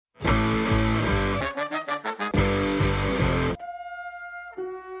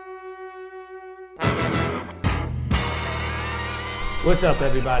What's up,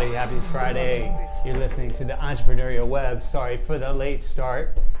 everybody? Happy Friday. You're listening to the Entrepreneurial Web. Sorry for the late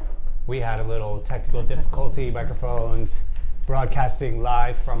start. We had a little technical difficulty, microphones, broadcasting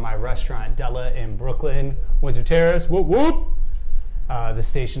live from my restaurant, Della, in Brooklyn, Windsor Terrace. Whoop, whoop. The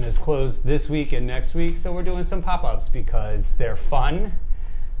station is closed this week and next week, so we're doing some pop-ups because they're fun,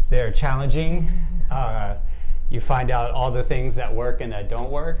 they're challenging. You find out all the things that work and that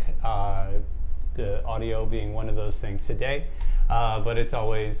don't work. The audio being one of those things today. But it's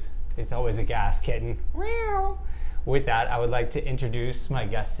always a gas kitten. With that, I would like to introduce my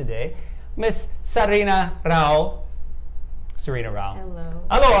guest today, Miss Serena Rao. Serena Rao. Hello.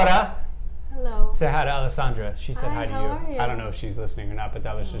 Allora. Hello. Say hi to Alessandra. She said hi to how you. are you? I don't know if she's listening or not, but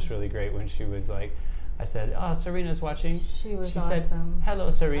that was just really great when she was like, I said, oh, Serena's watching. She She awesome. said, hello,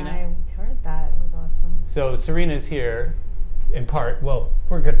 Serena. I heard that. It was awesome. So Serena's here, in part, well,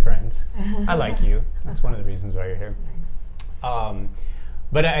 we're good friends. I like you. That's one of the reasons why you're here. Nice.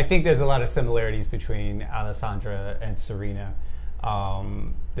 But I think there's a lot of similarities between Alessandra and Serena.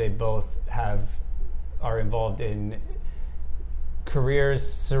 They both are involved in careers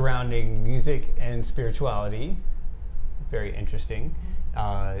surrounding music and spirituality. Very interesting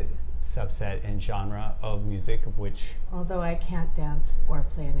subset and genre of music, of which... Although I can't dance or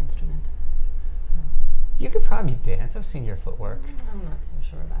play an instrument. So You could probably dance. I've seen your footwork. I'm not so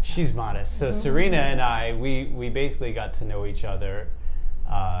sure about that. She's modest. So Serena and I, we basically got to know each other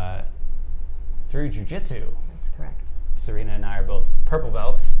through jiu-jitsu. That's correct. Serena and I are both purple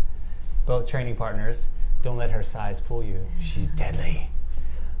belts, both training partners. Don't let her size fool you. She's deadly.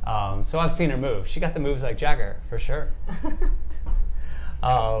 So I've seen her move. She got the moves like Jagger, for sure.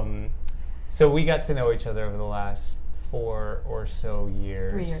 So we got to know each other over the last 4 or so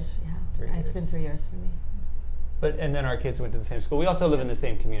years. 3 years, yeah. 3 years. It's been 3 years for me. And then our kids went to the same school. We also live in the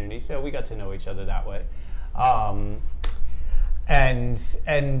same community, so we got to know each other that way. And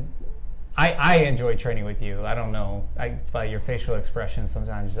I enjoy training with you. I don't know. By your facial expression,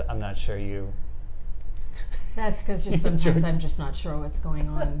 sometimes I'm not sure you. That's because just sometimes I'm just not sure what's going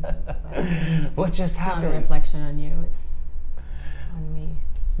on. What just happened? It's not a reflection on you. It's on me.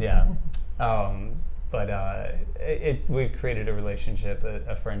 Yeah. We've created a relationship,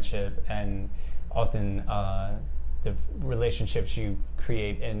 a friendship, and often the relationships you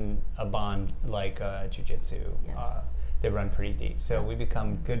create in a bond like jiu-jitsu, Yes. they run pretty deep. So we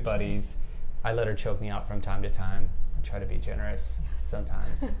become good buddies. I let her choke me out from time to time. I try to be generous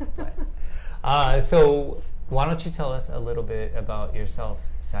sometimes. But, so why don't you tell us a little bit about yourself,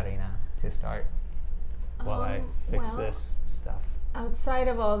 Serena, to start while I fix this stuff. Outside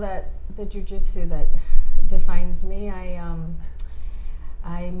of all that, the jiu-jitsu that defines me,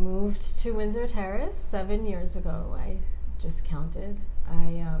 I moved to Windsor Terrace 7 years ago. I just counted.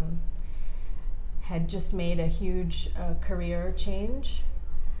 I had just made a huge career change.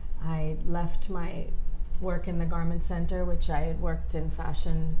 I left my work in the garment center, which I had worked in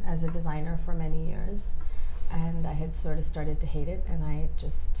fashion as a designer for many years, and I had sort of started to hate it, and I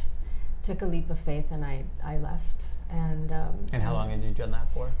just took a leap of faith and I left. And how long had you done that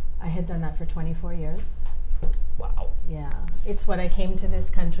for? I had done that for 24 years. Wow. Yeah, it's what I came to this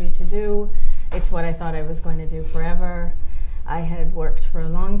country to do. It's what I thought I was going to do forever. I had worked for a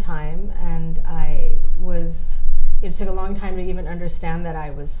long time, and it took a long time to even understand that I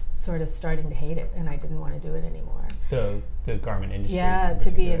was sort of starting to hate it, and I didn't want to do it anymore. The garment industry. Yeah,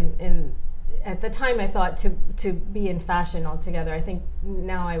 to be in at the time I thought to be in fashion altogether. I think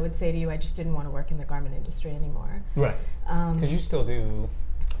now I would say to you, I just didn't want to work in the garment industry anymore. Right. Because you still do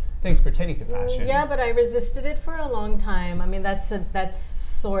things pertaining to fashion. Yeah, but I resisted it for a long time. I mean, that's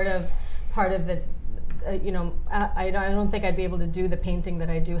sort of part of the, I don't think I'd be able to do the painting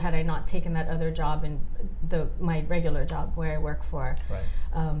that I do had I not taken that other job in my regular job where I work for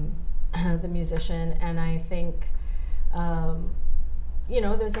the musician. And I think,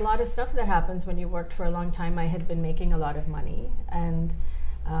 there's a lot of stuff that happens when you worked for a long time. I had been making a lot of money, and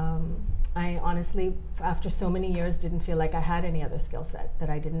I honestly, after so many years, didn't feel like I had any other skill set, that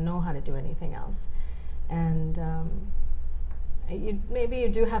I didn't know how to do anything else. And maybe you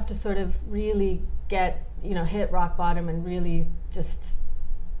do have to sort of really hit rock bottom and really just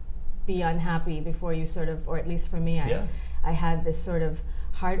be unhappy before you sort of, or at least for me, I had this sort of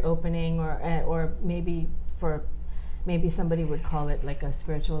heart opening, or maybe somebody would call it like a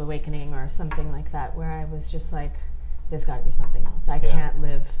spiritual awakening or something like that, where I was just like, there's got to be something else. I can't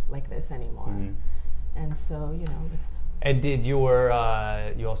live like this anymore. Mm-hmm. And so, And did you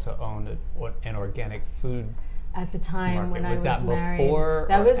also own an organic food at the time market. when Was I was that married. before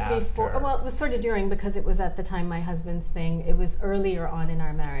That or was after? before. Well, it was sort of during, because it was at the time my husband's thing. It was earlier on in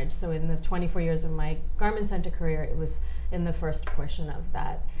our marriage. So in the 24 years of my garment center career, it was in the first portion of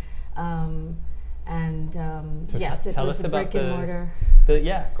that. So yes, it tell was us a about brick and mortar.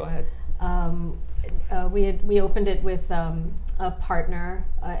 Yeah, go ahead. We opened it with a partner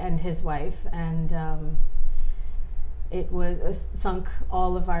and his wife, and it was sunk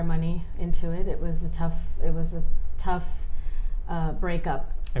all of our money into it. It was a tough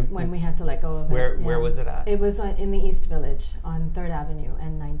breakup when we had to let go of it. Where was it at? It was in the East Village on 3rd Avenue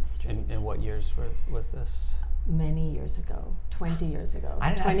and 9th Street. And what years was this? Many years ago, 20 years ago. I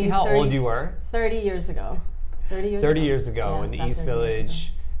didn't ask you how old you were. 30 years ago. 30 years ago Yeah, in the about East 30 years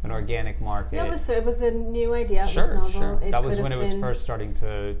Village, an organic market. Yeah, it was a new idea. Sure, it was sure. novel. That was when it was first starting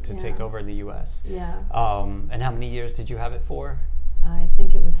to take over in the U.S. Yeah. And how many years did you have it for? I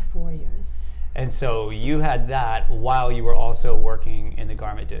think it was 4 years. And so you had that while you were also working in the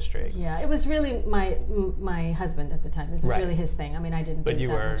garment district. Yeah, it was really my husband at the time. It was Right. really his thing. I mean, I didn't do that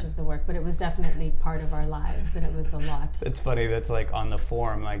were- much of the work, but it was definitely part of our lives, and it was a lot. It's funny, that's like on the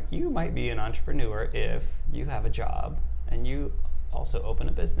forum, like you might be an entrepreneur if you have a job and you also open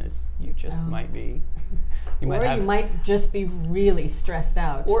a business. You just might be. You might just be really stressed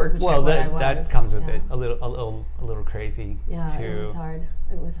out. Or which well, is what I that was. comes with Yeah. it. A little crazy. Yeah, too. it was hard.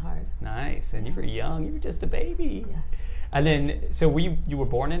 It was hard. Nice, and you were young. You were just a baby. Yes. And then, so you were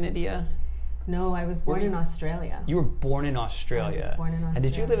born in India? No, I was born in Australia. You were born in Australia. I was born in Australia. And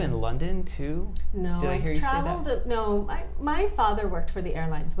did you live in London too? No, Did I hear you say that? traveled. No, my father worked for the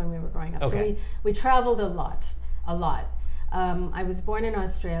airlines when we were growing up, Okay. so we traveled a lot. I was born in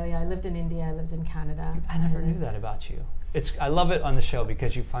Australia. I lived in India. I lived in Canada. I never knew that about you. I love it on the show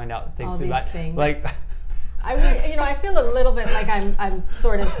because you find out things All these about things. like. I feel a little bit like I'm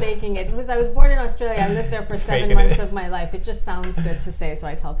sort of faking it because I was born in Australia. I lived there for 7 Faking months it. of my life. It just sounds good to say, so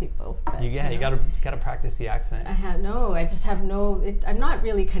I tell people. That, You gotta practice the accent. I just have no. I'm not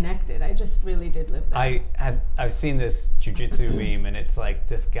really connected. I just really did live there. I've seen this jujitsu meme, and it's like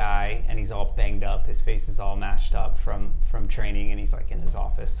this guy, and he's all banged up. His face is all mashed up from training, and he's like in his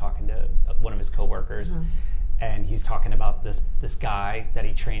office talking to one of his coworkers. And he's talking about this guy that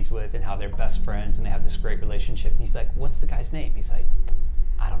he trains with and how they're best friends and they have this great relationship. And he's like, "What's the guy's name?" He's like,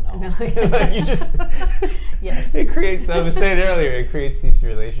 "I don't know." No. Like you just Yes. It creates. I was saying earlier, it creates these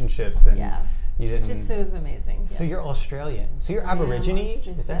relationships, and Yeah. you didn't. Jiu-jitsu is amazing. So yes. you're Australian. So you're I am Aborigine.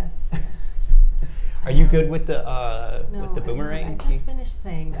 Australian, Is that? Yes. Are you good with the No, with the boomerang? I just finished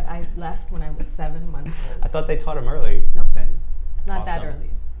saying that I left when I was 7 months old. I thought they taught him early. Nope. Then. Not that Awesome. early.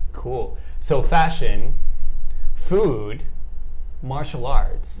 Cool. So fashion, food, martial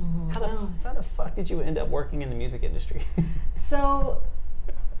arts. How the fuck did you end up working in the music industry? So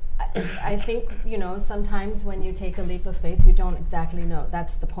I think, sometimes when you take a leap of faith, you don't exactly know.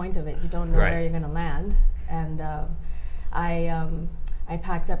 That's the point of it. You don't know Right. where you're going to land. And I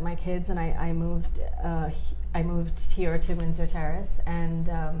packed up my kids and I moved here to Windsor Terrace, and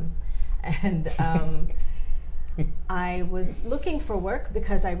I was looking for work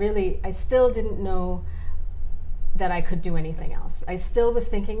because I still didn't know that I could do anything else. I still was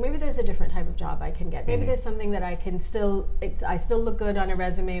thinking maybe there's a different type of job I can get. Maybe there's something that I can I still look good on a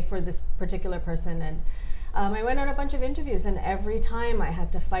resume for this particular person. And I went on a bunch of interviews, and every time I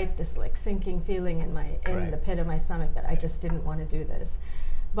had to fight this like sinking feeling in Right. the pit of my stomach that I just didn't want to do this.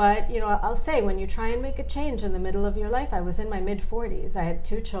 But I'll say, when you try and make a change in the middle of your life, I was in my mid-40s. I had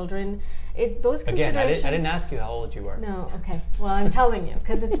 2 children. Those Again, considerations. I didn't ask you how old you were. No, okay. Well, I'm telling you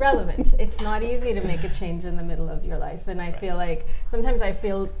because it's relevant. It's not easy to make a change in the middle of your life, and I feel like sometimes I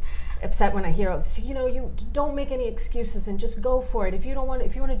feel upset when I hear, you don't make any excuses and just go for it. If you want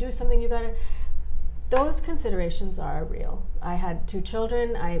to do something, you gotta. Those considerations are real. I had 2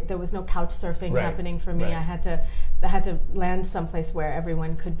 children. There was no couch surfing Right. happening for me. Right. I had to land someplace where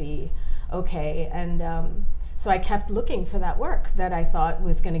everyone could be okay, and so I kept looking for that work that I thought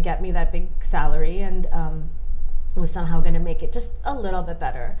was going to get me that big salary and was somehow going to make it just a little bit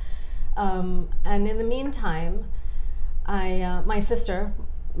better. And in the meantime, my sister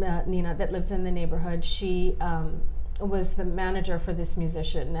Nina, that lives in the neighborhood, she was the manager for this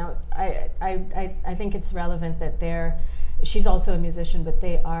musician. Now, I think it's relevant that she's also a musician, but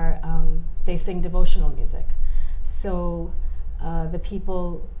they sing devotional music. So the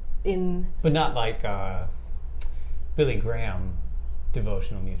people But not like Billy Graham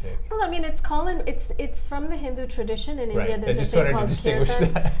devotional music. Well, I mean, it's from the Hindu tradition in Right. India. There's I just a thing wanted to called distinguish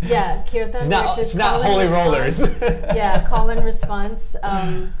kirtan. that. Yeah, kirtan. It's not holy rollers. Yeah, call and response.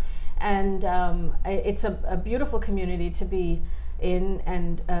 And it's a beautiful community to be in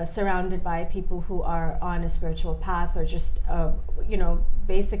and surrounded by people who are on a spiritual path, or just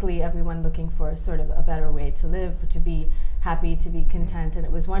basically everyone looking for sort of a better way to live, to be happy, to be content. And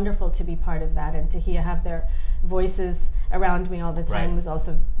it was wonderful to be part of that, and to have their voices around me all the time was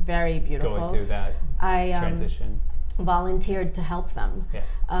also very beautiful. Going through that transition. Volunteered to help them. Yeah.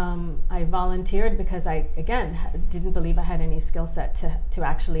 I volunteered because I, again, didn't believe I had any skill set to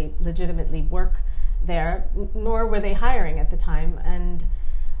actually legitimately work there, nor were they hiring at the time. And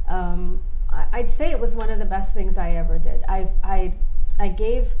I'd say it was one of the best things I ever did. I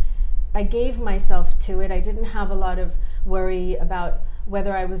gave myself to it. I didn't have a lot of worry about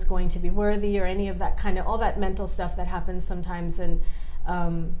whether I was going to be worthy or any of that kind of, all that mental stuff that happens sometimes. And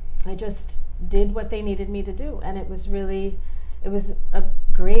I just did what they needed me to do. And it was a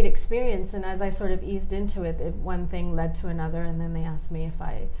great experience. And as I sort of eased into it, one thing led to another. And then they asked me if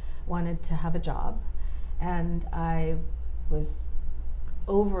I wanted to have a job. And I was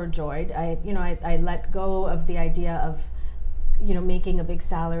overjoyed. I let go of the idea of, making a big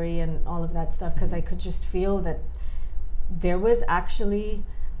salary and all of that stuff, because I could just feel that there was actually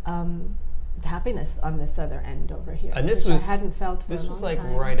happiness on this other end over here, and I hadn't felt for this a long was like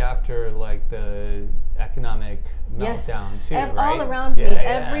time. right after like the economic meltdown too, right? All around me,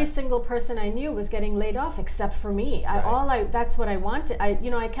 every single person I knew was getting laid off except for me. That's what I wanted.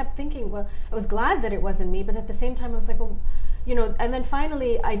 I kept thinking, well, I was glad that it wasn't me, but at the same time I was like, well, and then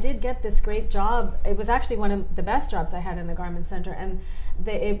finally I did get this great job. It was actually one of the best jobs I had in the garment center, and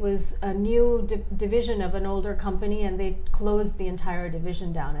it was a new division of an older company, and they closed the entire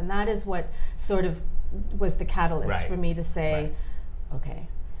division down. And that is what sort of was the catalyst for me to say, okay,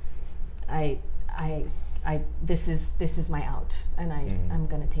 this is my out, and I'm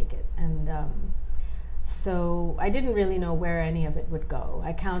going to take it. And so I didn't really know where any of it would go.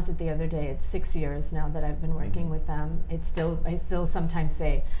 I counted the other day, it's 6 years now that I've been working with them. I still sometimes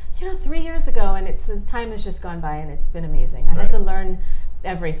say, 3 years ago, and time has just gone by, and it's been amazing. I had to learn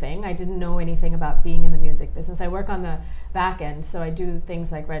everything. I didn't know anything about being in the music business. I work on the back end, so I do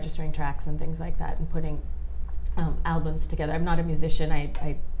things like registering tracks and things like that, and putting albums together. I'm not a musician.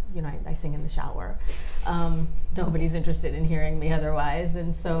 I sing in the shower. Nobody's interested in hearing me otherwise,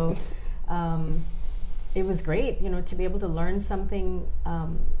 and so it was great, to be able to learn something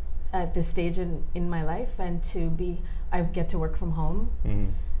at this stage in my life, and I get to work from home.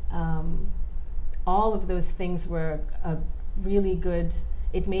 Mm-hmm. All of those things were a really good.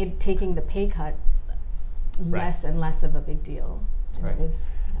 It made taking the pay cut less and less of a big deal. And it was,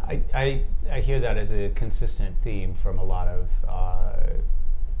 I hear that as a consistent theme from a lot of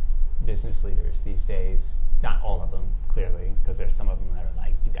business leaders these days. Not all of them, clearly, because there's some of them that are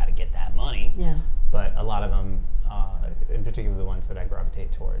like, you got to get that money. Yeah. But a lot of them, in particular the ones that I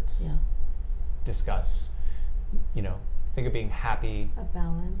gravitate towards, discuss, think of being happy. A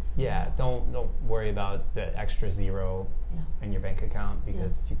balance. Yeah, don't worry about the extra zero in your bank account,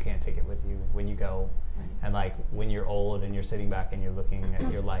 because you can't take it with you when you go. Right. And like when you're old and you're sitting back and you're looking at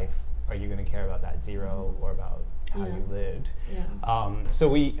your life, are you going to care about that zero or about how you lived? Yeah.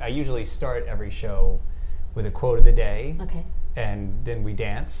 So I usually start every show with a quote of the day. Okay. And then we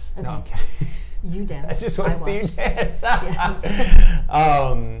dance. Okay. No, I'm kidding. You dance. I just want to see you dance.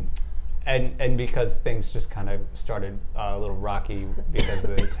 And because things just kind of started a little rocky because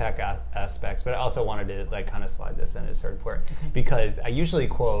of the tech aspects, but I also wanted to like kind of slide this in at a certain point, because I usually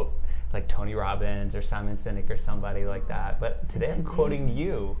quote like Tony Robbins or Simon Sinek or somebody like that, but today I'm quoting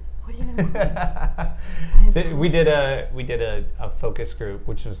you. What are you going to So we did a focus group,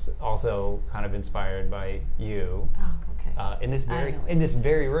 which was also kind of inspired by you. Oh, okay. In this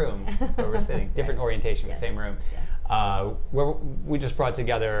very room where we're sitting, different orientation, but same room. Yes. Where we just brought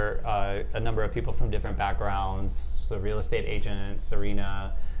together a number of people from different backgrounds, so real estate agent,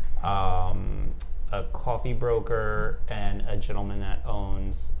 Serena, a coffee broker, and a gentleman that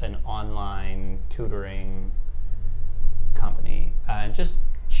owns an online tutoring company, and just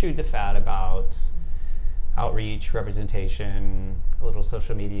chewed the fat about outreach, representation, a little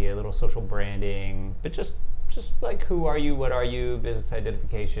social media, a little social branding, but just like who are you, what are you, business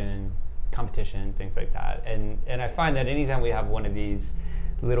identification, competition, things like that. And I find that anytime we have one of these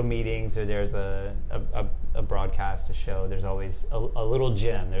little meetings or there's a broadcast, a show, there's always a little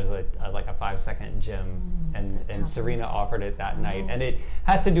gem. There's like a 5-second gem, and Serena offered it that night. And it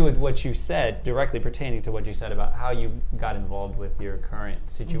has to do with what you said, directly pertaining to what you said about how you got involved with your current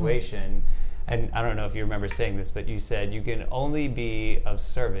situation. And I don't know if you remember saying this, but you said you can only be of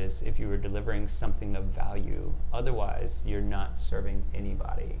service if you were delivering something of value. Otherwise, you're not serving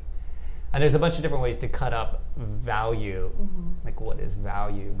anybody. And there's a bunch of different ways to cut up value. Like, what is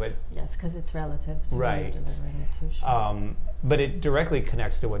value? But yes, because it's relative to right. who you're delivering it to. Sure. But it directly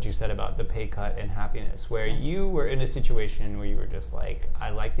connects to what you said about the pay cut and happiness, where you were in a situation where you were just like, I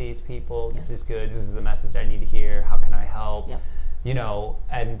like these people, this is good, this is the message I need to hear, how can I help? Yep. You know,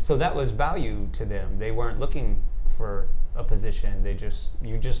 and so that was value to them. They weren't looking for a position.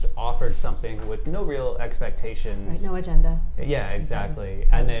 You just offered something with no real expectations. Right, no agenda. Yeah, exactly.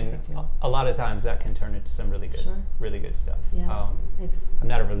 And then a lot of times that can turn into some really good stuff. Yeah, I'm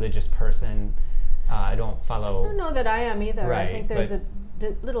not a religious person. I don't follow. I don't know that I am either. Right, I think there's a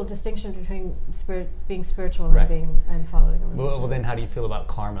little distinction between being spiritual and following a religion. Well, then how do you feel about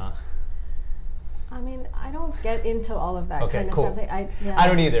karma? I mean, I don't get into all of that kind of stuff. I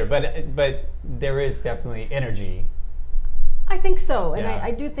don't either, but there is definitely energy. I think so, and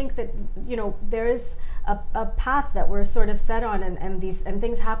I do think that there is a path that we're sort of set on, and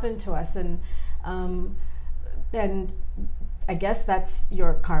things happen to us, and I guess that's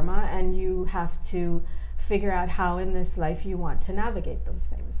your karma, and you have to figure out how in this life you want to navigate those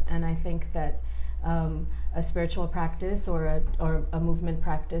things. And I think that a spiritual practice or a movement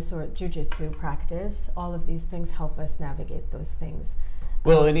practice or a jiu-jitsu practice, all of these things help us navigate those things.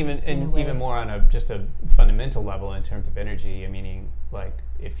 Well, and even more on just a fundamental level in terms of energy, meaning like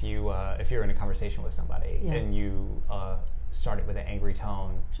if you're in a conversation with somebody and you start it with an angry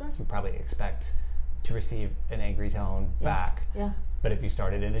tone, you probably expect to receive an angry tone back. Yeah. But if you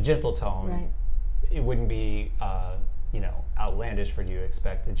started in a gentle tone, it wouldn't be outlandish for you to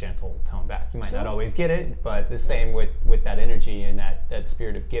expect a gentle tone back. You might not always get it, but the same with that energy and that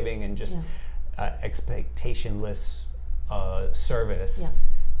spirit of giving and just expectationless service.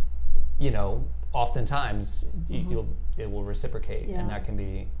 Oftentimes it will reciprocate, and that can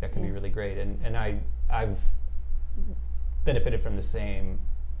be really great. And I've benefited from the same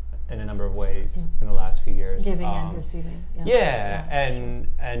in a number of ways in the last few years. Giving and receiving.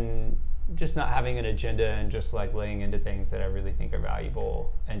 And just not having an agenda and just like laying into things that I really think are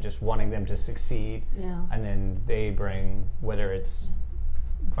valuable and just wanting them to succeed. Yeah. And then they bring, whether it's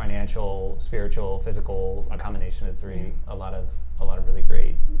financial, spiritual, physical, a combination of the three, a lot of really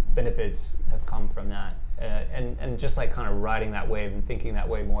great benefits have come from that. And just like kind of riding that wave and thinking that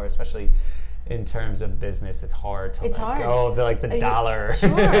way more, especially in terms of business, it's hard to let go of the dollar. Sure.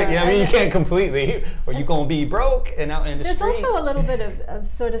 You can't completely, or you're going to be broke and out in the street. There's also a little bit of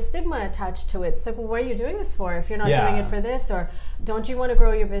sort of stigma attached to it. It's like, well, what are you doing this for if you're not doing it for this? Or don't you want to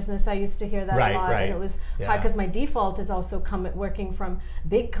grow your business? I used to hear that a lot. And it was hard because my default is also working from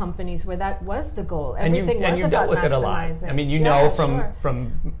big companies where that was the goal. Everything was you about dealt with maximizing. It a lot. I mean,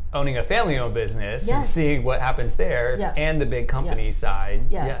 from owning a family-owned business and seeing what happens there and the big company side.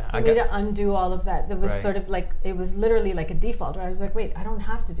 For me to undo all of that, was sort of like, it was literally like a default where I was like, wait, I don't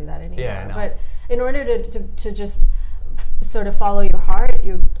have to do that anymore. But in order to just sort of follow your heart,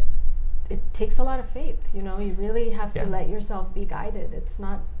 it takes a lot of faith. You really have to let yourself be guided. It's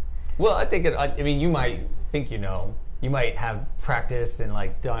not. Well, I think you might think you might have practiced and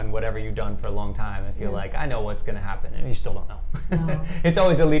like done whatever you've done for a long time and feel like I know what's going to happen, and you still don't know. No. It's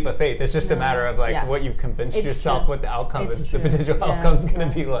always a leap of faith. It's just a matter of what you've convinced yourself what the outcome is, the potential outcome is going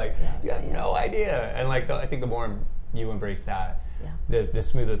to be like. You have no idea, and I think the more you embrace that, the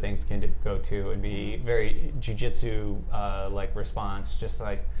smoother things can go too, and be very jiu-jitsu like response, just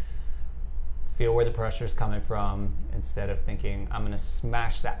like feel where the pressure's coming from instead of thinking I'm going to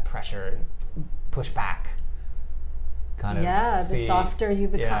smash that pressure and push back. The softer you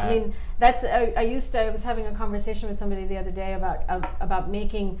become. I mean, that's. I was having a conversation with somebody the other day about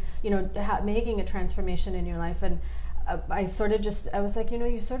making making a transformation in your life, and I was like,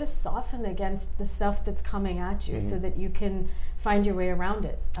 you sort of soften against the stuff that's coming at you, so that you can find your way around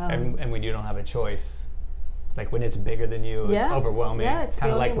it. And when you don't have a choice, like when it's bigger than you, it's overwhelming. Yeah, it's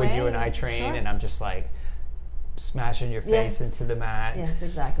kind of like when you and I train, and I'm just like smashing your face into the mat. Yes,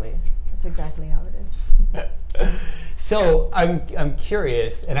 exactly. That's exactly how it is. So I'm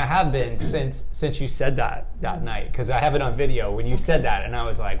curious, and I have been since you said that night, because I have it on video when you said that, and I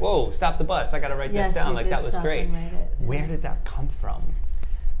was like, "Whoa, stop the bus! I got to write this down." Like that was great. Where did that come from?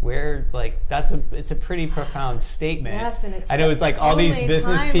 Where it's a pretty profound statement. Yes, and it was like all these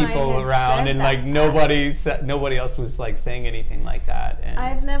business people around, and like nobody else was like saying anything like that. And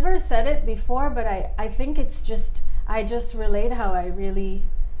I've never said it before, but I think it's just I just relate how I really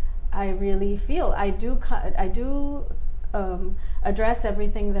feel. I do address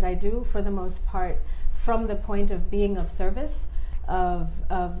everything that I do for the most part from the point of being of service, of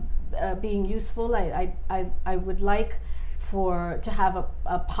being useful. I would like to have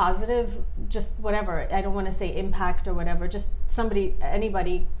a positive, just whatever. I don't want to say impact or whatever. Just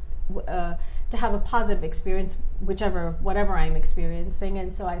anybody to have a positive experience, whatever I'm experiencing.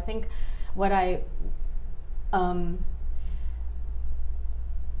 And so I think what I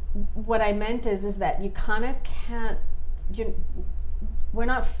meant is that you kind of can't.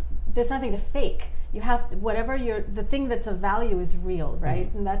 There's nothing to fake. You have to, the thing that's of value is real, right?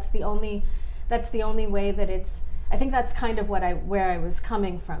 Mm-hmm. And that's the only way that it's. I think that's kind of where I was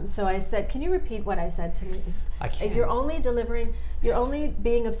coming from. So I said, can you repeat what I said to me? I can. You're only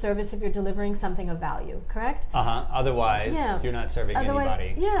being of service if you're delivering something of value, correct? Otherwise, you're not serving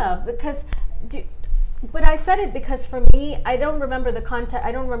anybody. Yeah, because. But I said it because for me, I don't remember the context.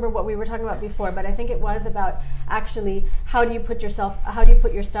 I don't remember what we were talking about before. But I think it was about actually how do you put your stuff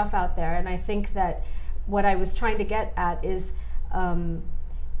out there. And I think that what I was trying to get at is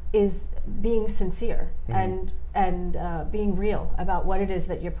being sincere and being real about what it is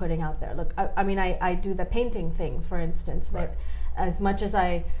that you're putting out there. Look, I do the painting thing, for instance. That as much as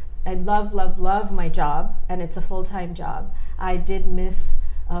I love my job, and it's a full-time job, I did miss.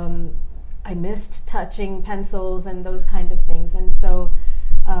 I missed touching pencils and those kind of things, and so,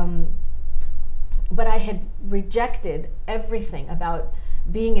 but I had rejected everything about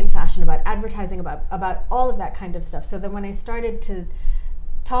being in fashion, about advertising, about all of that kind of stuff. So then when I started to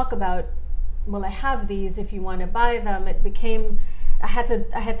talk about, well, I have these, if you want to buy them, it became, I had to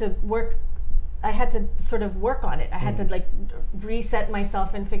sort of work on it. I had to like reset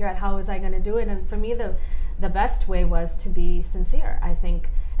myself and figure out how was I going to do it. And for me, the best way was to be sincere, I think.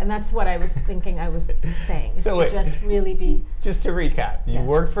 And that's what I was thinking I was saying. So just really be... Just to recap, you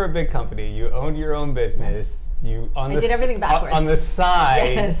worked for a big company, you owned your own business, I did everything backwards. On the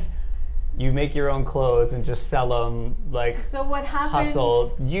side, you make your own clothes and just sell them, like, so what happened,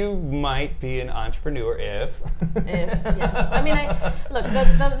 hustle. You might be an entrepreneur if, yes. I mean, look,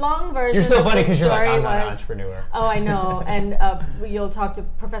 the long version. You're so funny because you're like, I'm not an was, entrepreneur. Oh, I know, and you'll talk to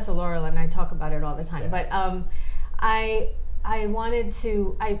Professor Laurel, and I talk about it all the time. Yeah. But I wanted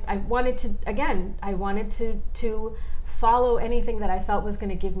to follow anything that I felt was going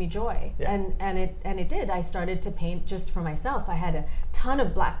to give me joy, and it did. I started to paint just for myself. I had a ton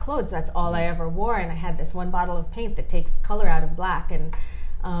of black clothes. That's all I ever wore, and I had this one bottle of paint that takes color out of black, and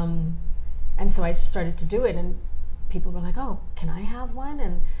so I started to do it, and people were like, "Oh, can I have one?"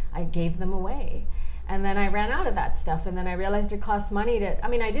 And I gave them away. And then I ran out of that stuff, and then I realized it costs money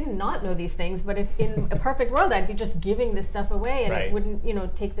I did not know these things, but if in a perfect world, I'd be just giving this stuff away, and it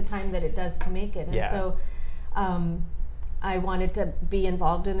wouldn't, take the time that it does to make it. And so I wanted to be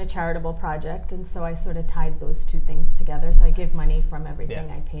involved in a charitable project, and so I sort of tied those two things together. So I give money from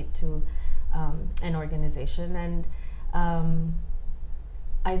everything I paint to an organization, and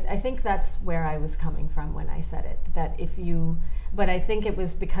I think that's where I was coming from when I said it. But I think it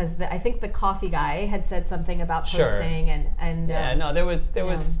was because I think the coffee guy had said something about posting, and there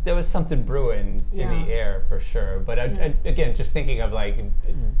was something brewing in the air for sure. But again, just thinking of like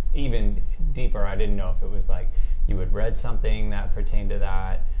even deeper, I didn't know if it was like you had read something that pertained to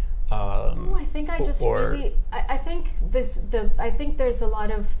that. I think I just really. I think there's a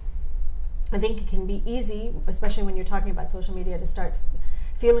lot of. I think it can be easy, especially when you're talking about social media, to start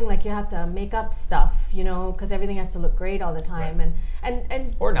feeling like you have to make up stuff, because everything has to look great all the time,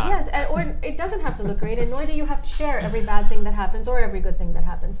 and or not. Yes, or it doesn't have to look great, and nor do you have to share every bad thing that happens or every good thing that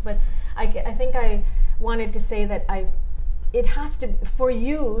happens. But I think I wanted to say that it has to, for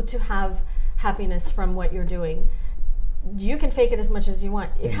you to have happiness from what you're doing. You can fake it as much as you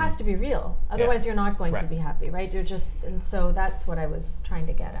want. It has to be real. Otherwise, you're not going to be happy, right? And so that's what I was trying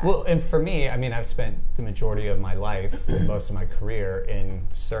to get at. Well, and for me, I've spent the majority of my life and most of my career in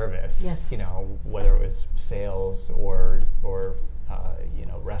service. Yes. Whether it was sales or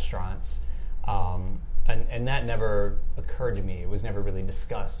restaurants, and that never occurred to me. It was never really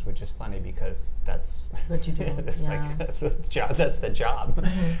discussed, which is funny because that's what you do. That's the job. That's the job.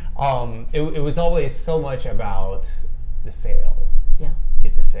 Mm-hmm. It was always so much about the sale,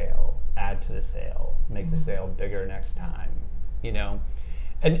 get the sale, add to the sale, make the sale bigger next time, and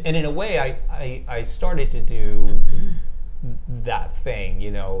in a way I started to do that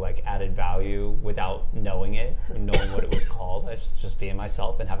thing, like added value without knowing it, or knowing what it was called. I was just being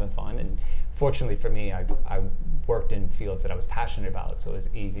myself and having fun, and fortunately for me, I worked in fields that I was passionate about, so it was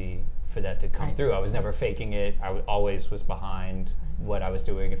easy for that to come through. I was never faking it. I always was behind what I was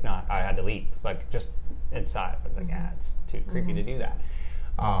doing. If not, I had to leave, like just inside. I was like, it's too creepy to do that.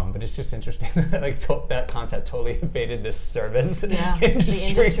 But it's just interesting that that concept totally invaded this service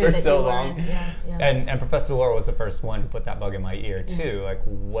industry for so long. And Professor Laura was the first one to put that bug in my ear too. Like,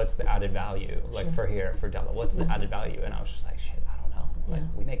 what's the added value? Like for Della, what's the added value? And I was just like, shit, I don't know. Like,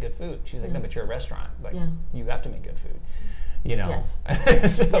 we make good food. She's like, no, but you're a restaurant. Like, you have to make good food. you know. Yes.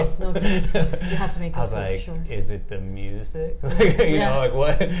 So, Yes, no excuse. You have to make I was up for it, like, sure. is it the music? You know, like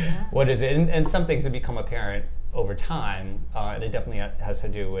what is it? And some things have become apparent over time, and it definitely has to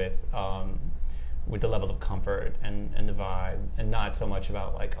do with the level of comfort and the vibe, and not so much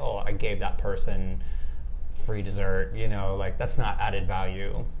about like, oh, I gave that person free dessert, you know, like that's not added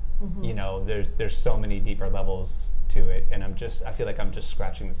value. You know, there's so many deeper levels to it, and I feel like I'm just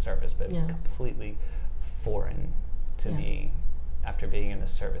scratching the surface, but it's completely foreign to me after being in the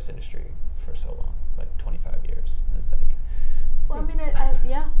service industry for so long, like 25 years. It's like, well, I mean,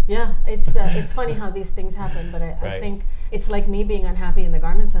 it's funny how these things happen, but I think it's like me being unhappy in the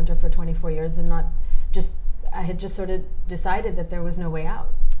garment center for 24 years and I had just sort of decided that there was no way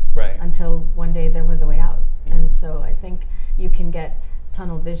out. Right. Until one day there was a way out. And so I think you can get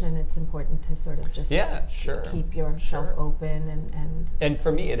tunnel vision. It's important to sort of just keep yourself open and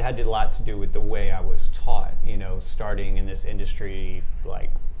for me it had a lot to do with the way I was taught, you know, starting in this industry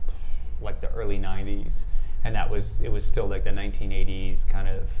like the early 90s, and it was still like the 1980s kind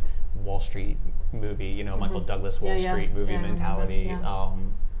of Wall Street movie, you know, Michael Douglas Wall Street movie mentality.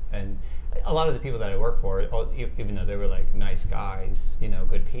 And a lot of the people that I work for, even though they were like nice guys, you know,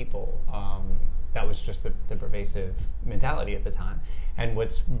 good people, that was just the pervasive mentality at the time. And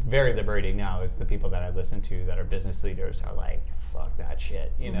what's very liberating now is the people that I listen to that are business leaders are like, fuck that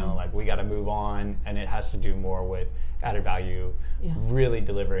shit, you know, like we got to move on, and it has to do more with added value, really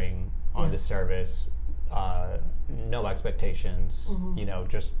delivering on the service, no expectations, you know,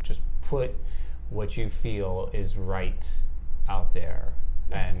 just put what you feel is right out there,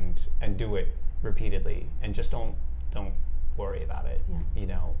 and do it repeatedly, and just don't worry about it, you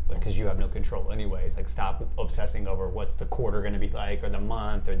know, because you have no control anyways. Like, stop obsessing over what's the quarter going to be like, or the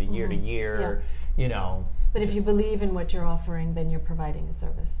month, or the year to year, you know. But if you believe in what you're offering, then you're providing a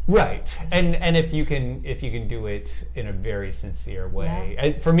service. Right. And if you can do it in a very sincere way.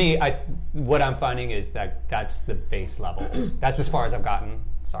 And for me, what I'm finding is that that's the base level. That's as far as I've gotten.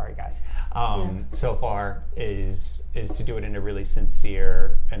 Sorry, guys. So far is to do it in a really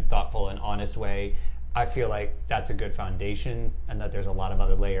sincere and thoughtful and honest way. I feel like that's a good foundation, and that there's a lot of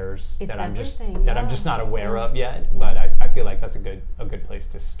other layers that I'm just not aware of yet. But I feel like that's a good place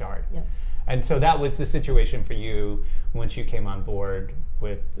to start. Yep. And so that was the situation for you once you came on board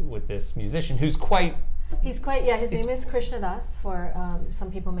with this musician who's quite. His name is Krishna Das. For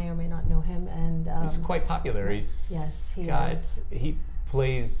some people may or may not know him, and he's quite popular. He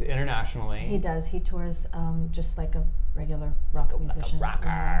plays internationally. He does. He tours just like a regular rock musician. Like a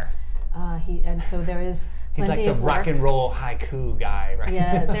rocker. And so there is he's plenty like the of rock work. And roll haiku guy, right?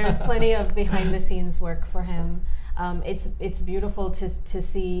 Yeah, there's plenty of behind the scenes work for him. It's beautiful to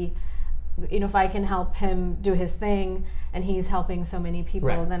see, you know, if I can help him do his thing and he's helping so many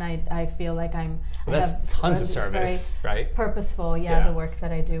people, then I feel like that's tons of service, right? Purposeful, the work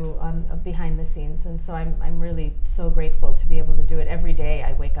that I do behind the scenes, and so I'm really so grateful to be able to do it every day.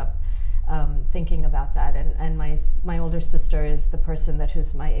 I wake up thinking about that, and my older sister is the person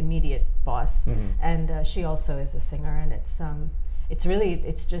who's my immediate boss, and she also is a singer, and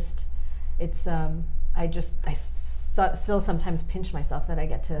I still sometimes pinch myself that I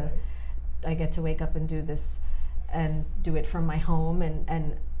get to wake up and do this, and do it from my home,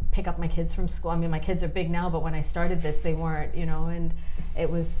 and pick up my kids from school. I mean, my kids are big now, but when I started this, they weren't, you know, and it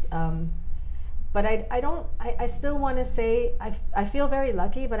was. But I still want to say, I feel very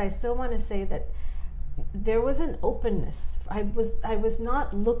lucky, but I still want to say that there was an openness. I was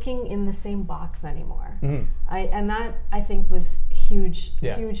not looking in the same box anymore. And that, I think, was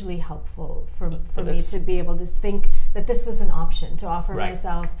hugely helpful for me to be able to think that this was an option, to offer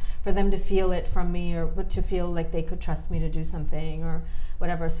myself, for them to feel it from me, or to feel like they could trust me to do something or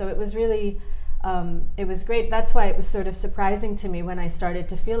whatever. So it was really... it was great. That's why it was sort of surprising to me when I started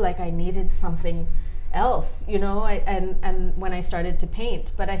to feel like I needed something else, you know, and when I started to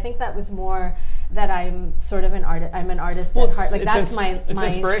paint. But I think that was more that I'm sort of an artist. I'm an artist at heart. Like, that's it's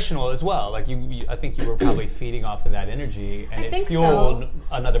inspirational as well. Like you I think you were probably feeding off of that energy, and it fueled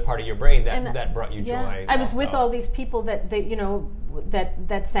another part of your brain that brought you joy. I was with all these people that you know,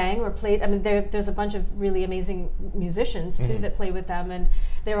 that sang or played. I mean, there's a bunch of really amazing musicians too that play with them, and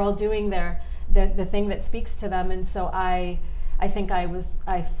they're all doing the thing that speaks to them. And so I think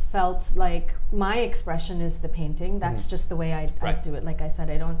I felt like my expression is the painting. That's just the way I do it. Like I said,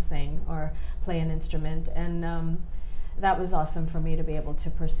 I don't sing or play an instrument, and that was awesome for me to be able to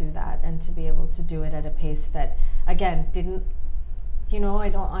pursue that, and to be able to do it at a pace that, again, didn't, you know,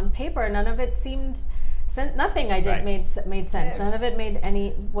 on paper, none of it seemed nothing I did Right. made sense. None of it made any.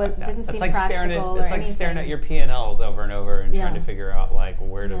 Didn't seem like practical. It's like staring at your P&Ls over and over and trying to figure out like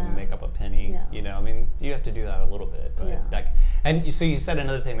where to Yeah. make up a penny. Yeah. You know, I mean, you have to do that a little bit, but Yeah. so you said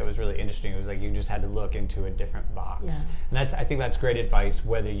another thing that was really interesting. It was like you just had to look into a different box, and I think that's great advice.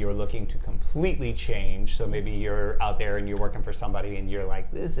 Whether you're looking to completely change, so maybe you're out there and you're working for somebody and you're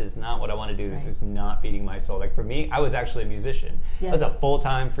like, this is not what I want to do. This is not feeding my soul. Like for me, I was actually a musician. I was a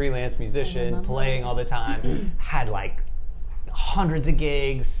full-time freelance musician, playing all the time. Had like hundreds of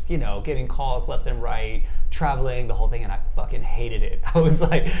gigs, you know, getting calls left and right, traveling, the whole thing, and I fucking hated it. I was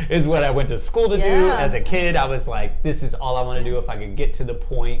like, this is what I went to school to do. As a kid, I was like, this is all I want to do. If I could get to the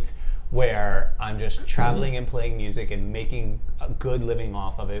point where I'm just traveling and playing music and making a good living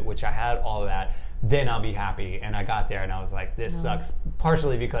off of it, which I had all of that, then I'll be happy. And I got there and I was like, this sucks.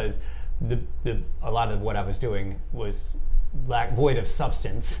 Partially because a lot of what I was doing was void of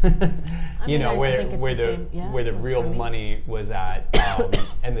substance, where the real money was at,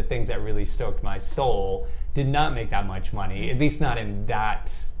 and the things that really stoked my soul did not make that much money, at least not in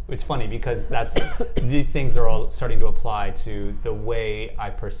that. It's funny because these things are all starting to apply to the way I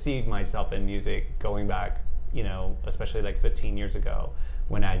perceived myself in music going back, you know, especially like 15 years ago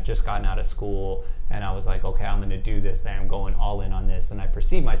when I had just gotten out of school and I was like, okay, I'm going to do this thing, I'm going all in on this, and I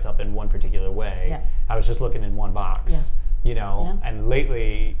perceived myself in one particular way. I was just looking in one box. You know, and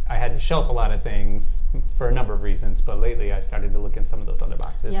lately I had to shelf a lot of things for a number of reasons, but lately I started to look in some of those other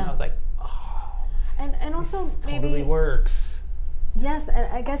boxes and I was like, oh, and also this maybe totally works. Yes,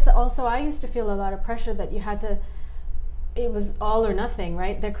 and I guess also I used to feel a lot of pressure that you had to, it was all or nothing,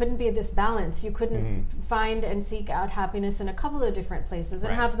 right? There couldn't be this balance. You couldn't find and seek out happiness in a couple of different places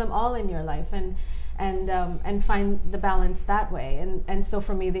and have them all in your life and find the balance that way. And so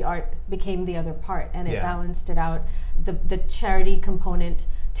for me, the art became the other part, and it balanced it out. The charity component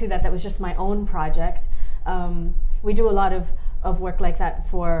to that was just my own project. We do a lot of work like that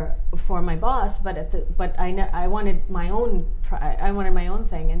for my boss, but I wanted my own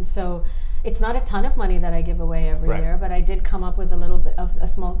thing, and so it's not a ton of money that I give away every year, but I did come up with a little bit of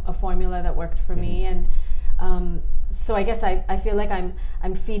a formula that worked for me, and so I guess I feel like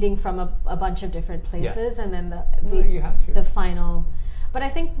I'm feeding from a bunch of different places, and then you have to. the final. But I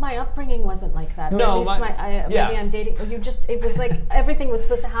think my upbringing wasn't like that. No, maybe I'm dating. It was like everything was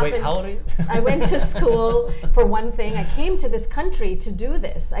supposed to happen. Wait, how old are you? I went to school for one thing. I came to this country to do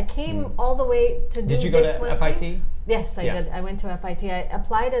this. I came all the way to do this. Did you go to FIT? Thing. Yes, I did. I went to FIT. I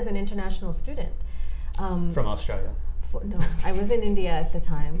applied as an international student. From Australia? No, I was in India at the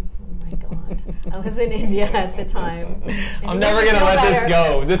time. Oh my God. I was in India at the time. I'm never going to let this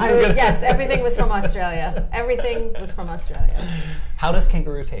go. Yes, everything was from Australia. Everything was from Australia. How does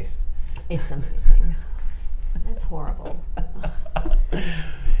kangaroo taste? It's amazing. That's horrible.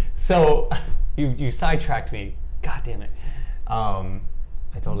 So, you sidetracked me. God damn it.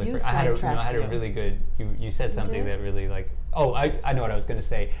 I totally forgot. I had a really good. You said something that really like. Oh, I know what I was going to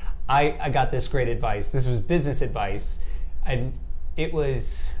say. I got this great advice. This was business advice, and it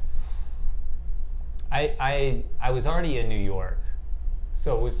was. I was already in New York,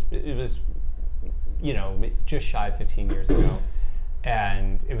 so it was, you know, just shy of 15 years ago,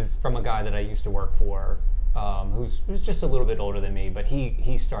 and it was from a guy that I used to work for, who's just a little bit older than me, but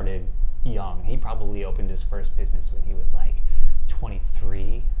he started young. He probably opened his first business when he was like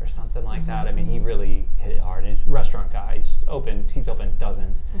 23 or something like that. I mean, he really hit it hard. And he's a restaurant guy. He's opened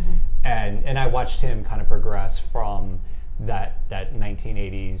dozens. And I watched him kind of progress from that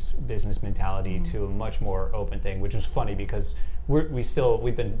 1980s business mentality to a much more open thing, which was funny because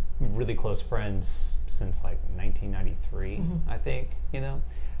we've been really close friends since like 1993, I think, you know.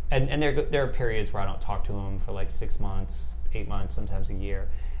 And there are periods where I don't talk to him for like 6 months, 8 months, sometimes a year.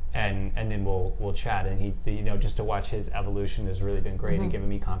 And then we'll chat, and he, you know, just to watch his evolution has really been great and given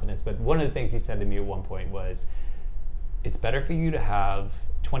me confidence. But one of the things he said to me at one point was, it's better for you to have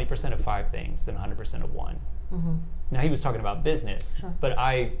 20% of 5 things than 100% of one. Now he was talking about business, but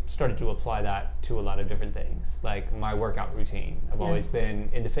I started to apply that to a lot of different things, like my workout routine. I've always been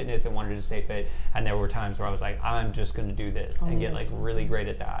into fitness and wanted to stay fit, and there were times where I was like, I'm just going to do this and get like really great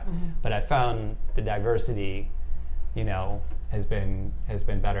at that. But I found the diversity, you know, has been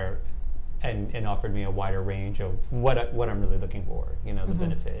better, and offered me a wider range of what I'm really looking for, you know, the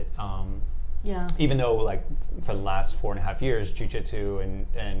benefit. Even though like for the last 4.5 years, jiu-jitsu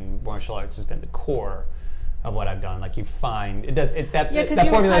and martial arts has been the core of what I've done. Like you find that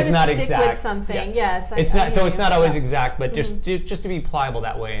formula is not exact. With something. Yes, it's not always exact, but just to be pliable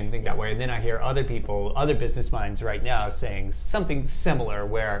that way and think that way. And then I hear other business minds right now saying something similar,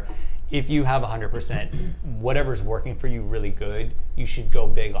 where if you have 100%, whatever's working for you really good, you should go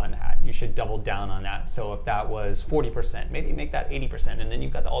big on that. You should double down on that. So if that was 40%, maybe make that 80%, and then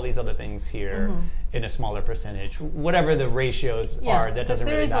you've got all these other things here in a smaller percentage. Whatever the ratios are, that doesn't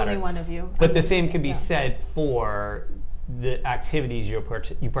really matter. There is only one of you. But the same can be said for the activities you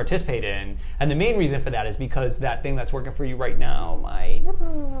participate in, and the main reason for that is because that thing that's working for you right now might,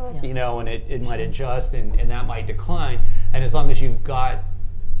 and it might adjust, and that might decline. And as long as you've got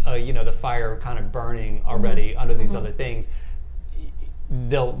the fire kind of burning already under these other things,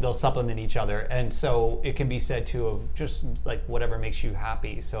 they'll supplement each other. And so it can be said too of just like whatever makes you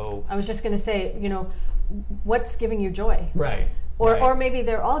happy. So I was just going to say, what's giving you joy, right? Or maybe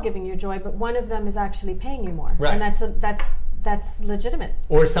they're all giving you joy, but one of them is actually paying you more, right? And that's legitimate.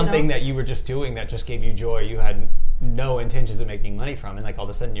 Or something that you were just doing that just gave you joy. You had no intentions of making money from, and like all of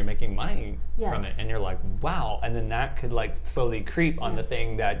a sudden you're making money from it, and you're like, wow. And then that could like slowly creep on the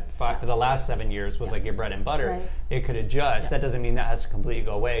thing that for the last 7 years was like your bread and butter. Right. It could adjust. That doesn't mean that has to completely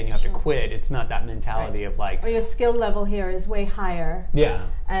go away and you have to quit. It's not that mentality of like, or your skill level here is way higher. Yeah,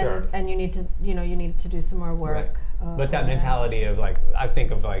 and you need to do some more work. Right. But that mentality of like, I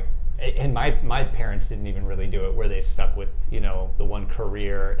think of like, and my parents didn't even really do it where they stuck with the one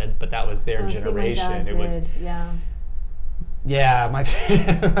career, but that was their generation. My dad it was yeah, my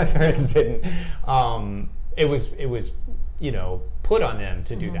parents didn't. It was put on them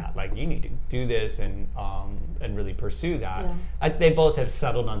to do that. Like, you need to do this and really pursue that. They both have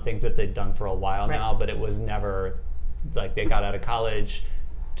settled on things that they've done for a while now, but it was never like they got out of college,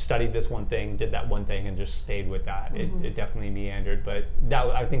 studied this one thing, did that one thing, and just stayed with that. It definitely meandered, but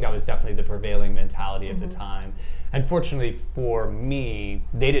I think that was definitely the prevailing mentality at the time. Unfortunately for me,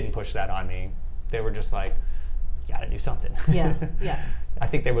 they didn't push that on me. They were just like, you gotta do something. Yeah. I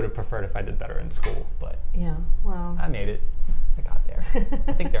think they would have preferred if I did better in school, but well, I made it. I got there.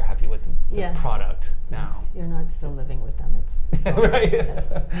 I think they're happy with the product now. You're not still living with them. It's right.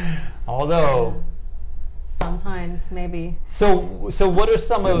 Yes. Although sometimes maybe. So what are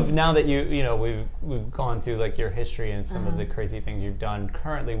some of, now that we've gone through like your history and some of the crazy things you've done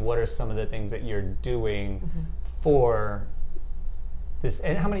currently, what are some of the things that you're doing for this,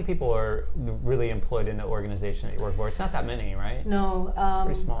 and how many people are really employed in the organization that you work for? It's not that many, right? No, it's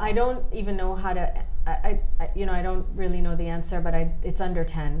pretty small. I don't even know how to. I don't really know the answer, but it's under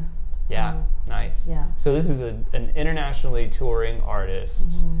 10. Yeah, nice. Yeah. So this is an internationally touring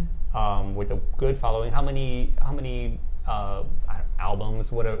artist with a good following. How many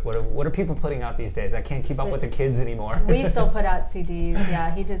albums? What are people putting out these days? I can't keep up with the kids anymore. We still put out CDs.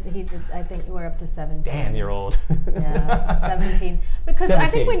 Yeah, he did. I think we're up to 17. Damn, you're old. Yeah, 17. Because 17. I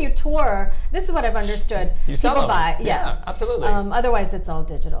think when you tour, this is what I've understood. You sell people them. buy. Yeah, absolutely. Otherwise, it's all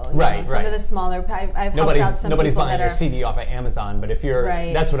digital. Right. Some of the smaller. I've helped out some nobody's people buying your CD off of Amazon, but if you're,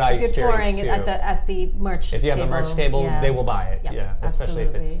 that's what I experienced too. If you're touring at the merch table. If you have a merch table, they will buy it. Yeah, especially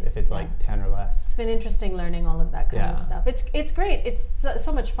if it's like 10 or less. It's been interesting learning all of that kind of stuff. It's great. It's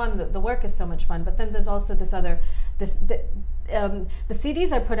so much fun. The work is so much fun. But then there's also the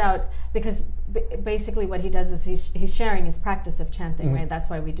CDs I put out because basically what he does is he's sharing his practice of chanting, right? That's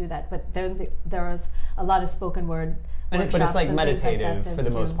why we do that. But there is a lot of spoken word. But it's like meditative for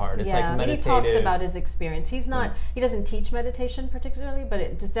the most part. It's like meditative. He talks about his experience. He doesn't teach meditation particularly, but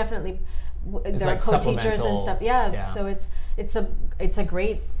it's definitely there are co-teachers and stuff. Yeah. So it's a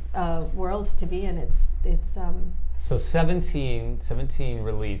great world to be in. So 17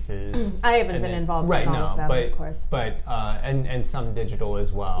 releases. I haven't been involved in all of them, of course. But and some digital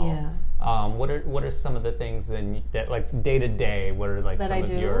as well. Yeah. What are some of the things then that like day to day? What are like that some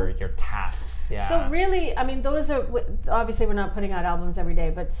of your tasks? Yeah. So really, I mean, those are obviously we're not putting out albums every day,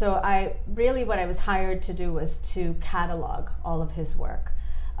 but so what I was hired to do was to catalog all of his work.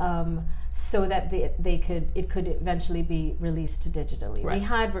 So that it could eventually be released digitally. Right. We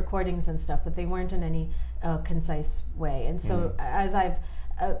had recordings and stuff, but they weren't in any concise way. And so as I've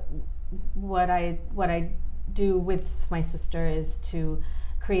what I do with my sister is to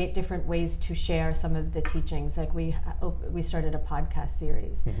create different ways to share some of the teachings. Like we started a podcast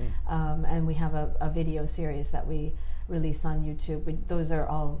series, and we have a video series that we release on YouTube. Those are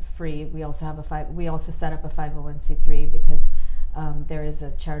all free. We also set up a 501c3 because there is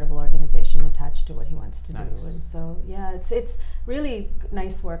a charitable organization attached to what he wants to do, and so it's really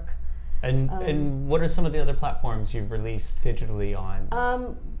nice work. And what are some of the other platforms you've released digitally on?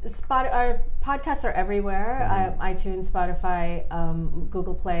 Our podcasts are everywhere. iTunes, Spotify,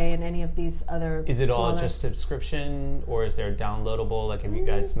 Google Play, and any of these other. Is it all just subscription, or is there downloadable? Like, have you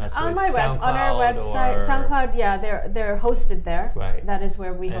guys messed with SoundCloud? On our website, SoundCloud, yeah, they're hosted there. Right. That is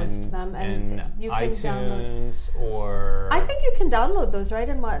where we host them, and you can iTunes download. Or I think you can download those, right,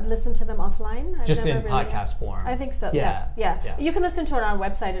 and listen to them offline. Just in podcast form. I think so. Yeah. You can listen to it on our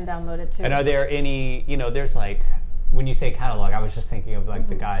website and download it too. And are there any? There's like. When you say catalog, I was just thinking of like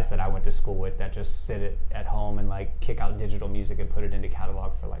the guys that I went to school with that just sit at home and like kick out digital music and put it into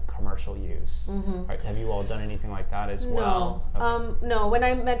catalog for like commercial use. Have you all done anything like that as well? Okay. No. When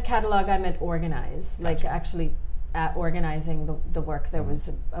I meant catalog, I meant organize. Gotcha. Like actually organizing the work. There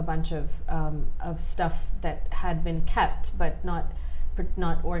was a bunch of stuff that had been kept but not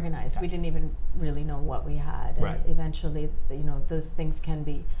organized. Gotcha. We didn't even really know what we had. And eventually, those things can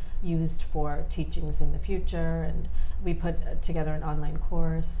be used for teachings in the future, and we put together an online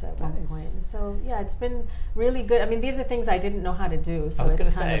course at one point. So yeah, it's been really good. I mean, these are things I didn't know how to do, so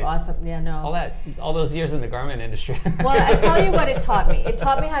it's kind of awesome. Yeah, no. All those years in the garment industry. Well, I tell you what it taught me. It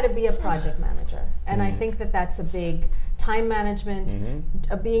taught me how to be a project manager, and I think that's a big time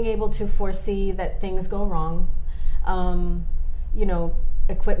management, being able to foresee that things go wrong.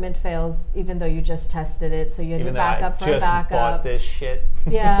 Equipment fails even though you just tested it, so you had to back up for a backup. Just bought this shit.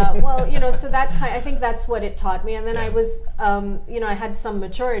 Yeah, well, so that I think that's what it taught me, and then I was, I had some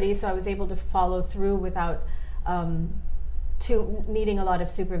maturity, so I was able to follow through without needing a lot of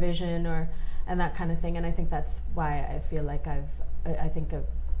supervision and that kind of thing, and I think that's why I feel like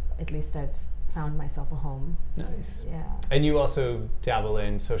at least I've found myself a home. Nice. Yeah. And you also dabble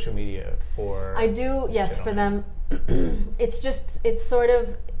in social media for... I do, yes, for them. It's sort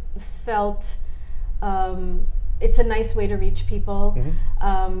of felt, it's a nice way to reach people.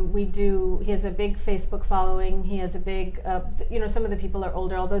 He has a big Facebook following. He has a big, some of the people are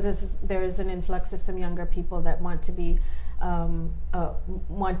older, although there is an influx of some younger people that want to be,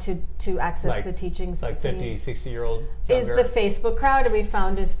 want to access the teachings. Like 50, 60-year-old is the Facebook crowd, and we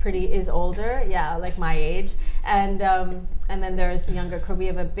found is older, like my age, and then there's younger crowd. We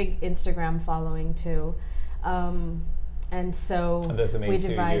have a big Instagram following too, and so we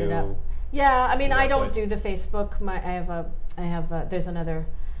divide it up. Yeah, I mean, I don't do the Facebook. There's another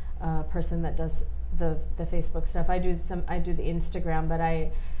person that does the Facebook stuff. I do the Instagram, but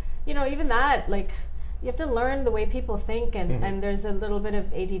even that, like, you have to learn the way people think, and there's a little bit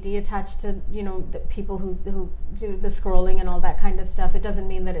of ADD attached to the people who do the scrolling and all that kind of stuff. It doesn't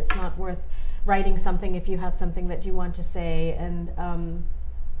mean that it's not worth writing something if you have something that you want to say. And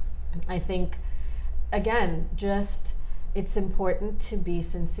I think, again, it's important to be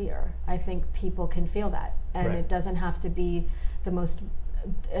sincere. I think people can feel that, and it doesn't have to be the most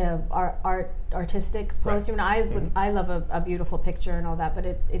artistic post. I love a beautiful picture and all that, but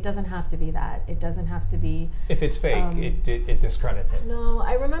it doesn't have to be that. It doesn't have to be. If it's fake, it discredits it. No,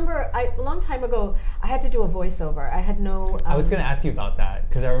 I remember a long time ago I had to do a voiceover. I had no. I was going to ask you about that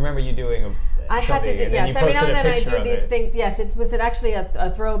because I remember you doing I had to do, yes. Every now and then I do these things. Yes, it was actually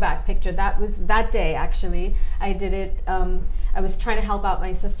a throwback picture. That was that day, actually. I did it. I was trying to help out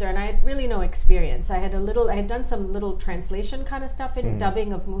my sister, and I had really no experience. I had done some little translation kind of stuff in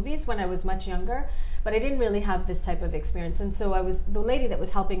dubbing of movies when I was much younger, but I didn't really have this type of experience. And so the lady that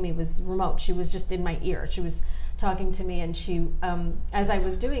was helping me was remote. She was just in my ear. She was talking to me, and she, as I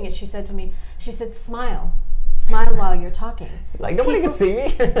was doing it, she said to me, smile while you're talking. Like, nobody can see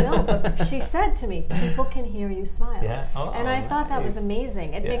me. No, but she said to me, people can hear you smile. Yeah. And I thought that was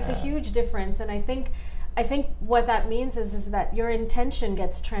amazing. It makes a huge difference, and I think what that means is that your intention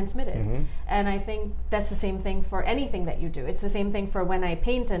gets transmitted. And I think that's the same thing for anything that you do. It's the same thing for when I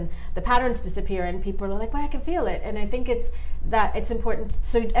paint and the patterns disappear and people are like, well, I can feel it. And I think it's important.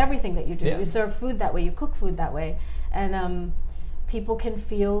 So everything that you do, you serve food that way, you cook food that way, and people can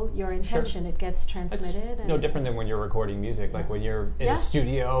feel your intention. It gets transmitted. It's no different than when you're recording music. Like when you're in a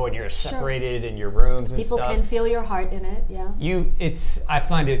studio and you're separated in your rooms and stuff. People can feel your heart in it. Yeah. I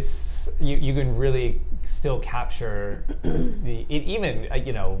find you can really still capture even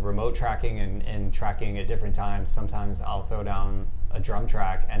remote tracking and tracking at different times. Sometimes I'll throw down a drum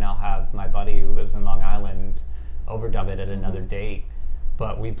track and I'll have my buddy who lives in Long Island overdub it at another date.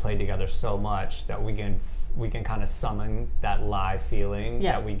 But we played together so much that we can kind of summon that live feeling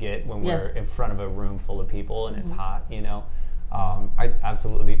that we get when we're in front of a room full of people and it's hot, I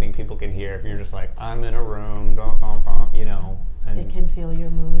absolutely think people can hear if you're just like, I'm in a room, and they can feel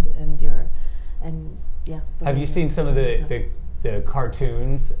your mood and have you seen some of the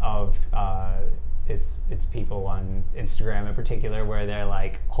cartoons of it's people on Instagram in particular where they're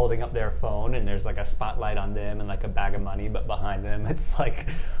like holding up their phone and there's like a spotlight on them and like a bag of money, but behind them it's like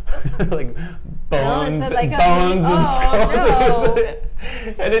like bones, bones and skulls. No.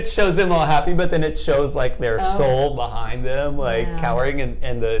 And it shows them all happy, but then it shows like their soul behind them, like cowering,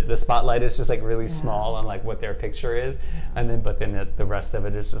 and the spotlight is just like really small on like what their picture is, and then the rest of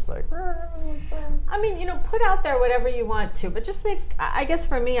it is just like. I mean, put out there whatever you want to, but just I guess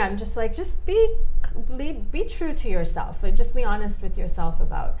for me, I'm just like, just be true to yourself. Like, just be honest with yourself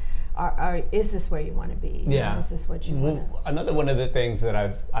about, is this where you want to be? Is this what you want to? Another one of the things that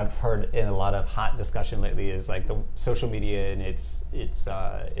I've heard in a lot of hot discussion lately is like the social media and its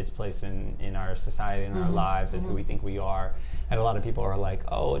place in our society and our lives and who we think we are. And a lot of people are like,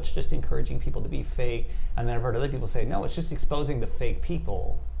 oh, it's just encouraging people to be fake. And then I've heard other people say, no, it's just exposing the fake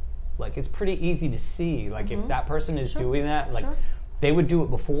people. Like, it's pretty easy to see. Like, if that person is doing that, like, they would do it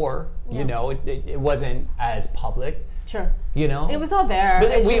before. It wasn't as public. Sure. It was all there.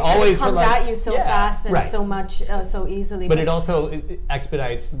 But we always comes at you so fast and so much, so easily. But it also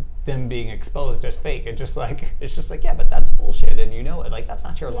expedites them being exposed as fake. It's just like, yeah, but that's bullshit, and you know it. Like, that's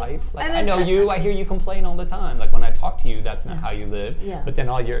not your life. Like, I know you. I hear you complain all the time. Like, when I talk to you, that's not how you live. Yeah. But then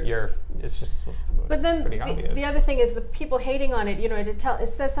all your it's just. But then pretty obvious. The other thing is the people hating on it. It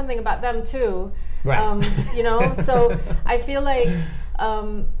says something about them too. Right. So I feel like.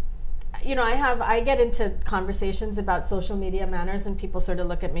 I get into conversations about social media manners, and people sort of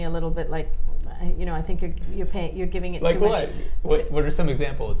look at me a little bit like, I think you're giving it like too much. What are some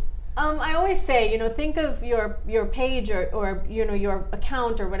examples? I always say, think of your page or your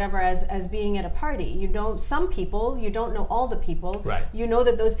account or whatever as being at a party. You know some people, you don't know all the people. Right. You know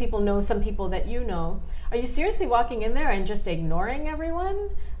that those people know some people that you know. Are you seriously walking in there and just ignoring everyone?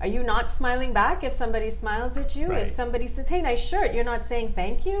 Are you not smiling back if somebody smiles at you? Right. If somebody says, hey, nice shirt, you're not saying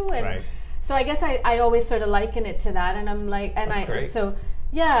thank you? And right. So I guess I always sort of liken it to that, and I'm like, and That's great. So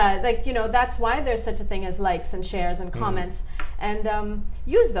yeah, like, that's why there's such a thing as likes and shares and comments, and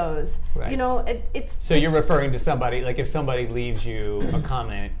use those. Right. So you're referring to somebody, like if somebody leaves you a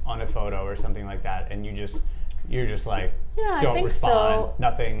comment on a photo or something like that, and you're just like, don't respond,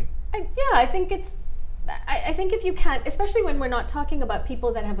 nothing. I think it's. I think if you can't, especially when we're not talking about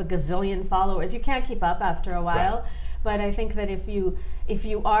people that have a gazillion followers, you can't keep up after a while. Right. But I think that if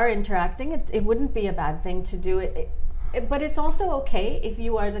you are interacting, it wouldn't be a bad thing to do it. But it's also okay if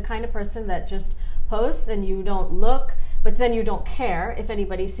you are the kind of person that just posts and you don't look, but then you don't care if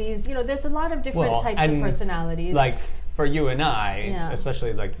anybody sees. There's a lot of different types of personalities. Like for you and I,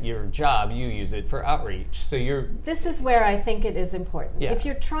 especially like your job, you use it for outreach. So This is where I think it is important. Yeah. If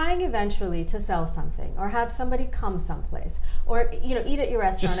you're trying eventually to sell something, or have somebody come someplace, or eat at your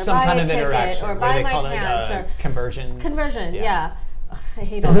restaurant, just or some buy kind a of ticket, interaction, or buy they my call pants, or conversion. Yeah. I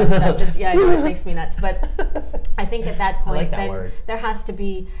hate all that stuff. It makes me nuts. But I think at that point, like that then word. There has to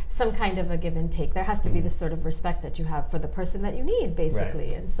be some kind of a give and take. There has to be this sort of respect that you have for the person that you need, basically.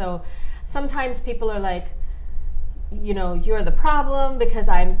 Right. And so sometimes people are like, you're the problem because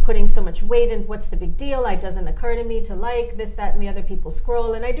I'm putting so much weight in. What's the big deal? It doesn't occur to me to like this, that, and the other. People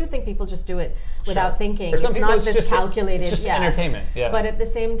scroll, and I do think people just do it without thinking. For some it's people, not this calculated. It's just entertainment. Yeah. But at the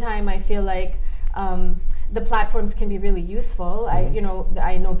same time, I feel like the platforms can be really useful.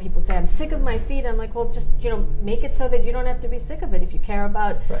 I know people say I'm sick of my feed. I'm like, well, just make it so that you don't have to be sick of it. If you care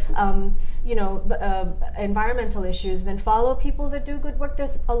about environmental issues, then follow people that do good work.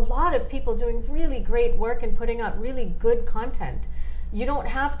 There's a lot of people doing really great work and putting out really good content. You don't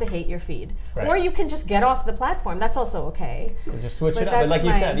have to hate your feed, or you can just get off the platform. That's also okay. Just switch it up. But like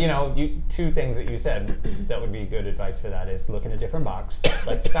you said, two things that you said that would be good advice for that is look in a different box.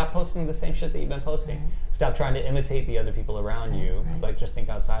 Like, stop posting the same shit that you've been posting. Right. Stop trying to imitate the other people around you. Right. Like, just think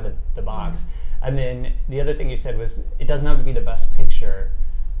outside of the box. And then the other thing you said was it doesn't have to be the best picture.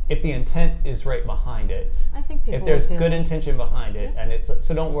 If the intent is right behind it, I think people if there's good intention behind it, and it's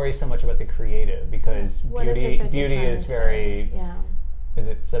so don't worry so much about the creative, because beauty is very. Yeah. Is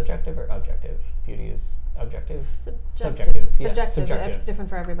it subjective or objective? Beauty is objective? Subjective. Yeah, subjective. It's different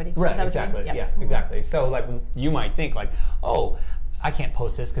for everybody. Right, exactly. Yeah, exactly. So, like, you might think, like, oh, I can't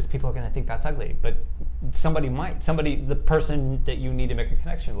post this because people are going to think that's ugly. But the person that you need to make a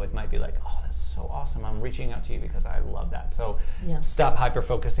connection with might be like, oh, that's so awesome. I'm reaching out to you because I love that. So stop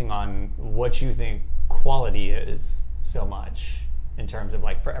hyper-focusing on what you think quality is so much in terms of,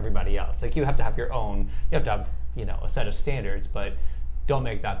 like, for everybody else. Like, you have to have your own, you have to have, a set of standards, but don't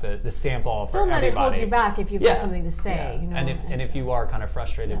make that the stamp all for don't let everybody. it hold you back if you've got something to say. You know, and if you are kind of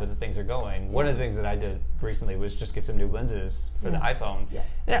frustrated with the things that are going, one of the things that I did recently was just get some new lenses for the iPhone.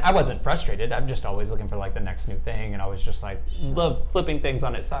 And I wasn't frustrated. I'm just always looking for like the next new thing, and I was just like love flipping things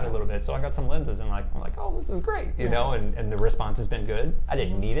on its side a little bit. So I got some lenses, and I'm like, oh, this is great, you know. And the response has been good. I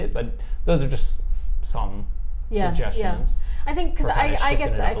didn't need it, but those are just some suggestions. I think because I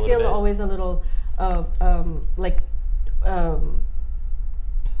guess I feel always a little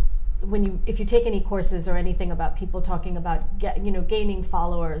if you take any courses or anything about people talking about gaining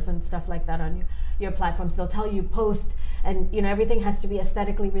followers and stuff like that on your platforms, they'll tell you post and everything has to be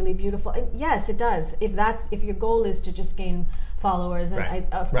aesthetically really beautiful. And yes, it does. If your goal is to just gain followers, and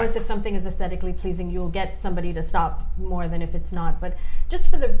of course if something is aesthetically pleasing, you'll get somebody to stop more than if it's not. But just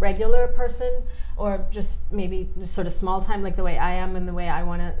for the regular person, or just maybe sort of small time like the way I am and the way I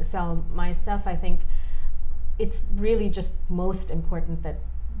want to sell my stuff, I think it's really just most important that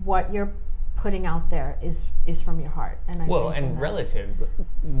what you're putting out there is from your heart. And relative.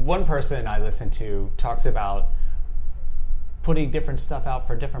 One person I listen to talks about putting different stuff out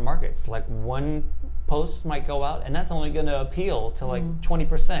for different markets. Like one post might go out, and that's only going to appeal to like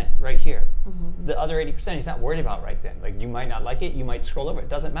 20% right here. The other 80% he's not worried about right then. Like you might not like it, you might scroll over. It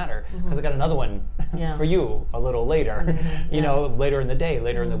doesn't matter because I got another one for you a little later. Later in the day,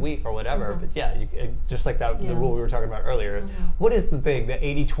 later in the week, or whatever. But just like that the rule we were talking about earlier. What is the thing? The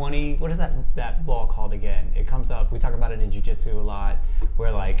 80-20. What is that law called again? It comes up. We talk about it in jiu-jitsu a lot,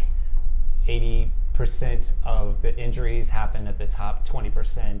 where like 80% of the injuries happen at the top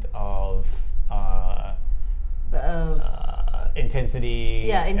 20% of intensity.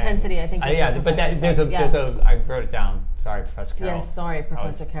 Intensity. I think. But there's a. I wrote it down. Sorry, Professor Carroll. Yes, sorry,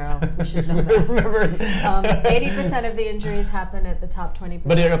 Professor Carroll. We should know that. Remember, 80% of the injuries happen at the top 20%.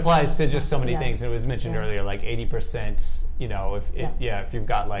 But it applies to just so many things. And it was mentioned earlier, like 80%. If you've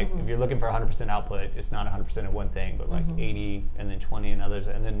got like if you're looking for 100% output, it's not 100% of one thing, but like 80 and then 20 and others,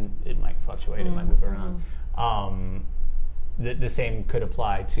 and then it might fluctuate. It might move around. The same could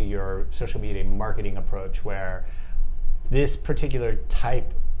apply to your social media marketing approach, where this particular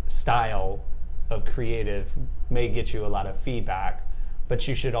style of creative may get you a lot of feedback, but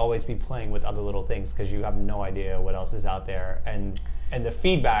you should always be playing with other little things because you have no idea what else is out there. And the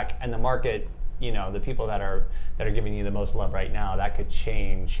feedback and the market, the people that are giving you the most love right now, that could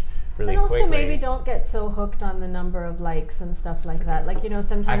change really quickly. And also maybe don't get so hooked on the number of likes and stuff like that. Like,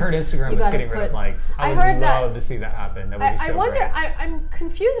 sometimes I heard Instagram was getting rid of likes. I would love to see that happen. That would be so great. I'm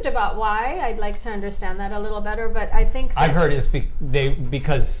confused about why. I'd like to understand that a little better, but I think I've heard it's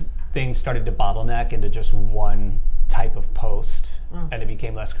because things started to bottleneck into just one type of post, and it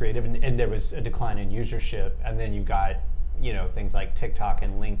became less creative, and there was a decline in usership, and then you got things like TikTok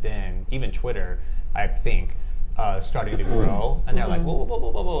and LinkedIn, even Twitter, I think, starting to grow, and they're like,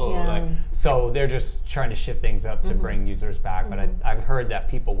 whoa. So they're just trying to shift things up to bring users back. But I've heard that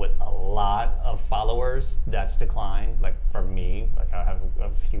people with a lot of followers, that's declined. Like for me, like I have a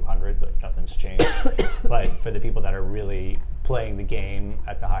few hundred, like nothing's changed. But for the people that are really playing the game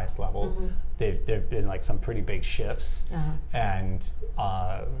at the highest level, there've been like some pretty big shifts. And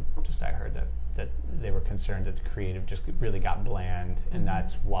I heard that they were concerned that the creative just really got bland, and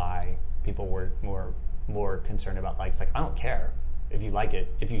that's why people were more concerned about likes. Like, I don't care if you like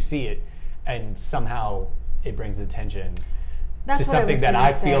it, if you see it, and somehow it brings attention to something that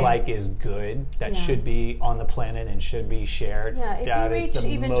I feel like is good, that should be on the planet and should be shared. Yeah, if that you reach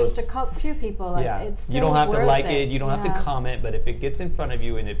even just a few people, it's still you don't have worth to like it, you don't have to comment, but if it gets in front of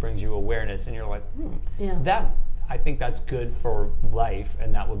you and it brings you awareness, and you're like, that, I think that's good for life,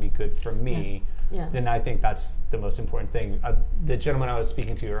 and that would be good for me. Then I think that's the most important thing. The gentleman I was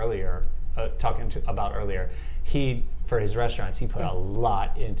speaking to earlier, earlier, he, for his restaurants, he put a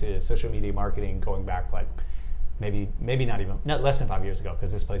lot into social media marketing going back like maybe not less than 5 years ago,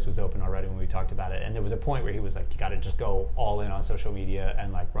 because this place was open already when we talked about it. And there was a point where he was like, you got to just go all in on social media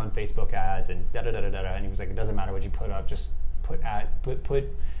and like run Facebook ads and and he was like, it doesn't matter what you put up, just put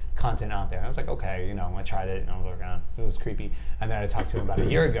content out there. And I was like, okay, I tried it, and I was like, it was creepy. And then I talked to him about a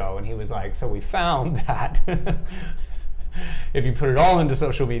year ago, and he was like, so we found that if you put it all into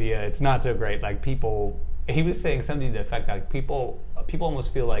social media, it's not so great. Like he was saying something to the effect that people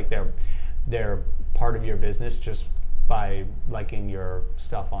almost feel like they're part of your business just by liking your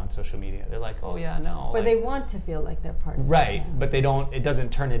stuff on social media. They're like, oh yeah, no. Or they want to feel like they're part of it. Right, but it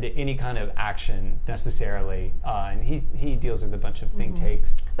doesn't turn into any kind of action necessarily. And he deals with a bunch of think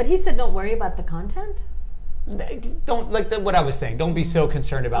takes. But he said don't worry about the content? don't like what I was saying. Don't be so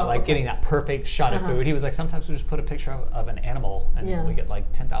concerned about getting that perfect shot of food. He was like, sometimes we just put a picture of an animal and we get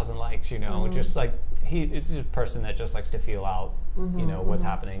like 10,000 likes. Just like it's just a person that just likes to feel out, what's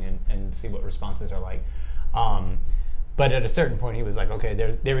happening and see what responses are like. But at a certain point, he was like, okay,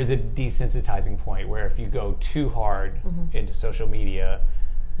 there is a desensitizing point where if you go too hard into social media,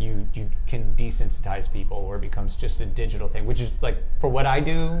 you can desensitize people, where it becomes just a digital thing, which is like for what I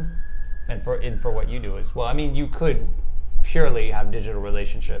do. And for what you do as well. I mean, you could purely have digital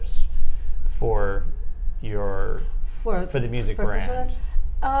relationships for the music brand.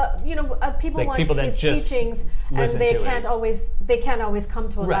 People like want people his teachings, and they can't always come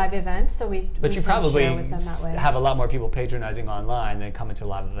to a live event. So but you probably share with them that way. have a lot more people patronizing online than coming to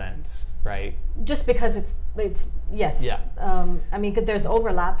live events, right? Just because it's yes. Yeah. I mean, there's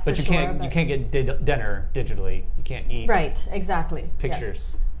overlap. But you can't get dinner digitally. You can't eat. Right. Exactly.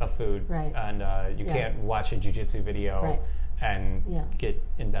 Pictures of food. Right. And you can't watch a jiu-jitsu video and get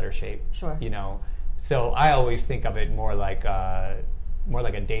in better shape. Sure. So I always think of it more like a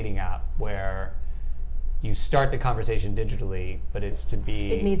dating app where you start the conversation digitally, but it's to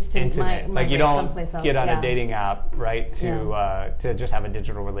be intimate. Like you don't get on a dating app, right? To just have a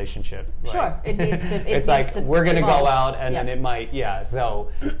digital relationship. Right? Sure, it needs to. It's like we're going to go out, and then it might. Yeah.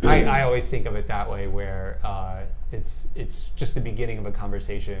 So I always think of it that way, where it's just the beginning of a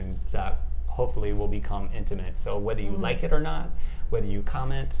conversation that hopefully will become intimate. So whether you like it or not, whether you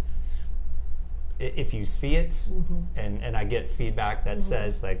comment, if you see it, and I get feedback that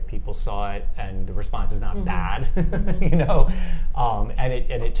says like people saw it and the response is not bad, and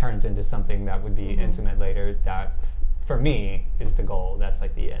it turns into something that would be intimate later. That for me is the goal. That's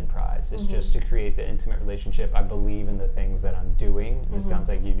like the end prize. Is just to create the intimate relationship. I believe in the things that I'm doing. It sounds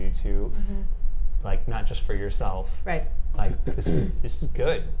like you do too. Like not just for yourself. Right. Like this is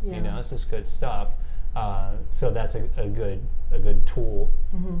good. This is good stuff. So that's a good tool.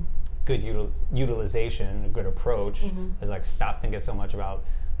 Good utilization, a good approach is like stop thinking so much about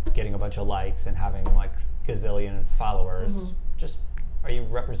getting a bunch of likes and having like gazillion followers. Just are you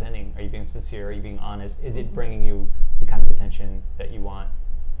representing? Are you being sincere? Are you being honest? Is it bringing you the kind of attention that you want?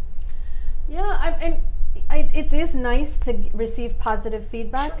 Yeah, it is nice to receive positive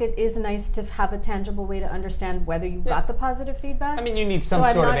feedback. It is nice to have a tangible way to understand whether you got the positive feedback. I mean, you need some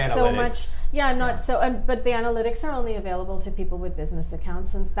sort of analytics. But the analytics are only available to people with business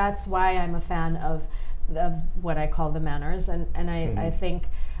accounts, and that's why I'm a fan of what I call the manners, and I think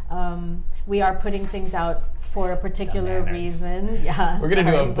we are putting things out for a particular reason. Yeah, we're going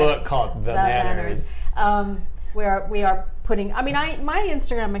to do a book called The Manners. Where we are putting, my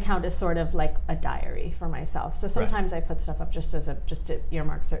Instagram account is sort of like a diary for myself. So sometimes I put stuff up just to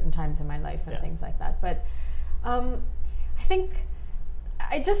earmark certain times in my life and things like that. But I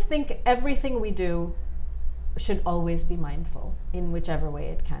just think everything we do should always be mindful in whichever way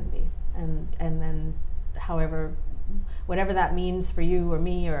it can be, and then whatever that means for you or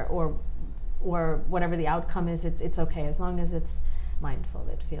me or whatever the outcome is, it's okay as long as it's mindful.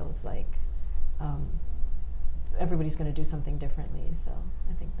 It feels like. Everybody's going to do something differently, so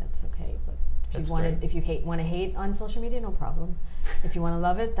I think that's okay. But if you want to hate on social media, no problem. If you want to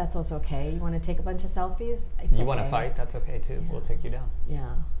love it, that's also okay. You want to take a bunch of selfies, it's okay. You want to fight, that's okay too. Yeah. We'll take you down.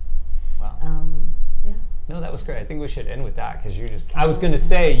 Yeah. Wow. No, that was great. I think we should end with that because I was going to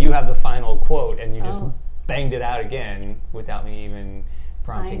say you have the final quote and you just banged it out again without me even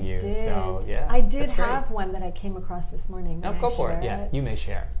prompting you. So yeah, I did have one that I came across this morning. Go for it. Yeah, you may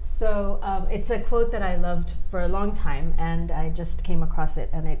share. So it's a quote that I loved for a long time, and I just came across it,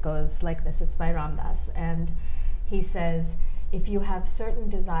 and it goes like this. It's by Ram Dass, and he says, "If you have certain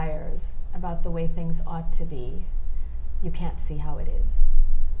desires about the way things ought to be, you can't see how it is."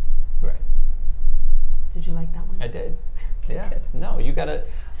 Right. Did you like that one? I did. Yeah. Good. No, you gotta.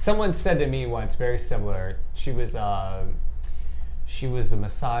 Someone said to me once, very similar. She was a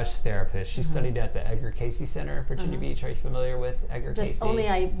massage therapist. She studied at the Edgar Cayce Center in Virginia Beach. Are you familiar with Edgar Cayce?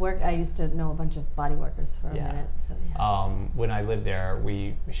 I used to know a bunch of body workers for a minute. So when I lived there,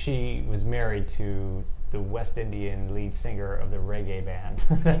 she was married to the West Indian lead singer of the reggae band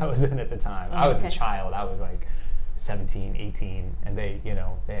that I was in at the time. I was a child. I was like 17, 18, and they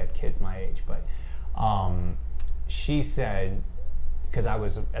had kids my age. But she said, because I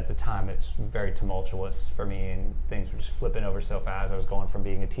was, at the time, it's very tumultuous for me, and things were just flipping over so fast. I was going from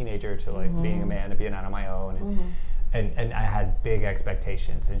being a teenager to like being a man to being out on my own, and I had big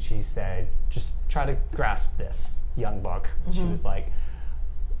expectations. And she said, just try to grasp this, young buck. She was like,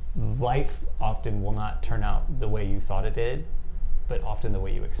 life often will not turn out the way you thought it did, but often the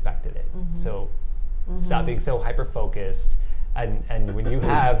way you expected it. So stop being so hyper-focused And when you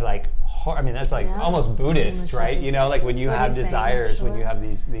have like, I mean, that's like almost Buddhist, right? You know, like when you have desires, when you have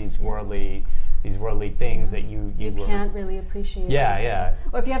these worldly things that you can't really appreciate. Yeah.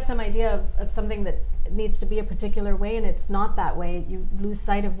 Or if you have some idea of something that needs to be a particular way and it's not that way, you lose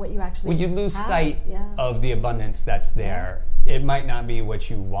sight of what you actually Well, you lose have. sight of the abundance that's there. It might not be what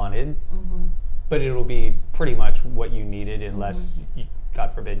you wanted, but it'll be pretty much what you needed, unless, you,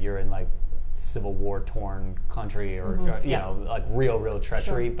 God forbid, you're in like civil war torn country or you know, like real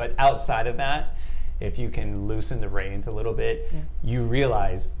treachery. Sure. But outside of that, if you can loosen the reins a little bit, you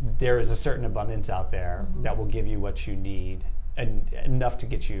realize there is a certain abundance out there that will give you what you need, and enough to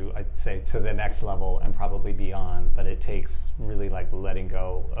get you, I'd say, to the next level and probably beyond. But it takes really like letting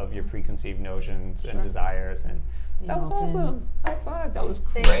go of your preconceived notions and desires. And that was awesome. High five. That was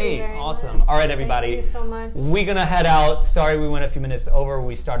great. Awesome. Much. All right, everybody. Thank you so much. We're going to head out. Sorry we went a few minutes over.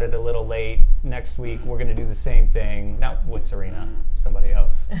 We started a little late. Next week, we're going to do the same thing. Not with Serena, somebody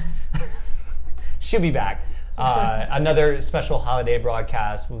else. She'll be back. Another special holiday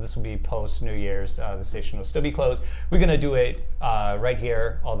broadcast. Well, this will be post New Year's. The station will still be closed. We're going to do it right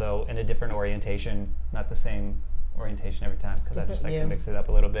here, although in a different orientation. Not the same orientation every time, because I just like to mix it up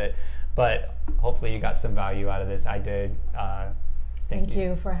a little bit. But hopefully you got some value out of this. I did. Thank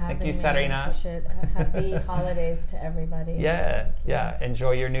you for having me. Thank you, Serena. Happy holidays to everybody. Yeah.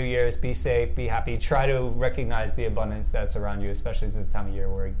 Enjoy your New Year's. Be safe. Be happy. Try to recognize the abundance that's around you, especially this time of year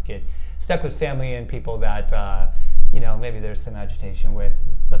where you get stuck with family and people that maybe there's some agitation with.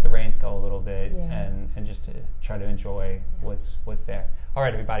 Let the reins go a little bit and just to try to enjoy what's there. All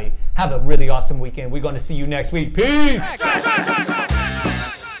right, everybody. Have a really awesome weekend. We're going to see you next week. Peace.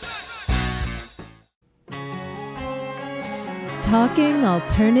 Talking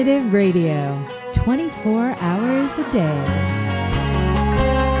Alternative Radio, 24 hours a day.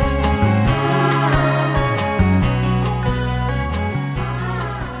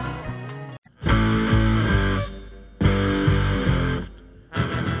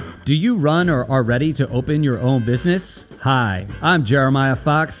 Do you run or are ready to open your own business? Hi, I'm Jeremiah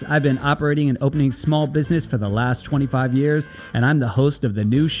Fox. I've been operating and opening small business for the last 25 years, and I'm the host of the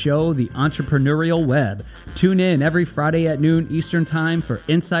new show, The Entrepreneurial Web. Tune in every Friday at noon Eastern Time for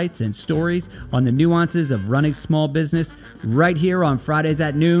insights and stories on the nuances of running small business right here on Fridays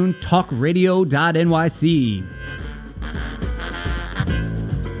at noon, talkradio.nyc.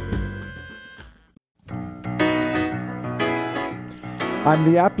 I'm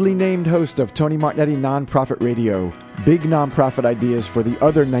the aptly named host of Tony Martignetti Nonprofit Radio. Big nonprofit ideas for the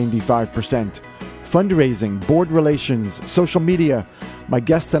other 95%. Fundraising, board relations, social media. My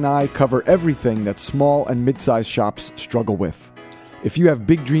guests and I cover everything that small and mid-sized shops struggle with. If you have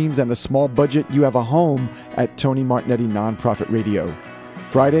big dreams and a small budget, you have a home at Tony Martignetti Nonprofit Radio.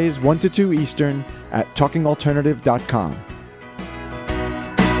 Fridays 1 to 2 Eastern at talkingalternative.com.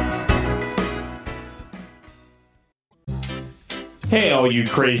 Hey, all you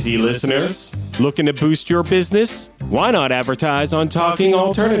crazy listeners. Looking to boost your business? Why not advertise on Talking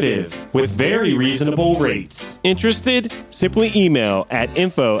Alternative with very reasonable rates? Interested? Simply email at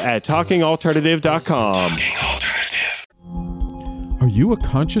info@talkingalternative.com. Are you a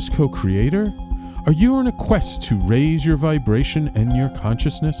conscious co-creator? Are you on a quest to raise your vibration and your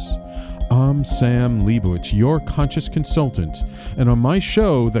consciousness? I'm Sam Leibowitz, your conscious consultant, and on my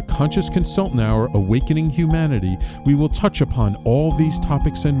show, The Conscious Consultant Hour, Awakening Humanity, we will touch upon all these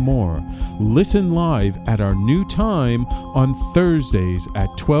topics and more. Listen live at our new time on Thursdays at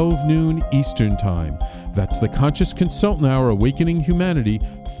 12 noon Eastern Time. That's The Conscious Consultant Hour, Awakening Humanity,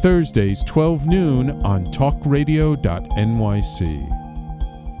 Thursdays 12 noon on talkradio.nyc.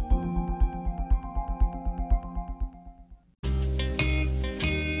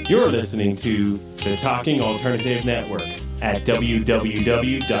 You're listening to the Talking Alternative Network at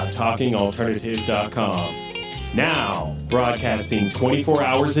www.talkingalternative.com. Now, broadcasting 24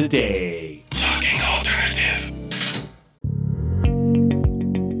 hours a day. Talking Alternative.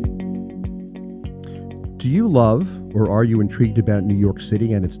 Do you love or are you intrigued about New York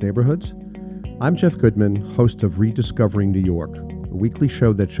City and its neighborhoods? I'm Jeff Goodman, host of Rediscovering New York, a weekly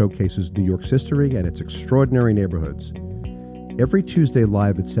show that showcases New York's history and its extraordinary neighborhoods. Every Tuesday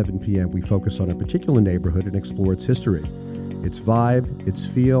live at 7 p.m., we focus on a particular neighborhood and explore its history, its vibe, its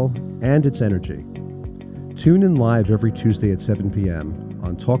feel, and its energy. Tune in live every Tuesday at 7 p.m.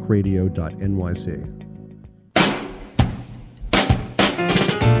 on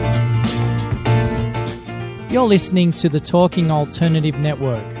talkradio.nyc. You're listening to the Talking Alternative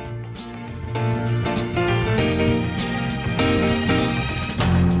Network.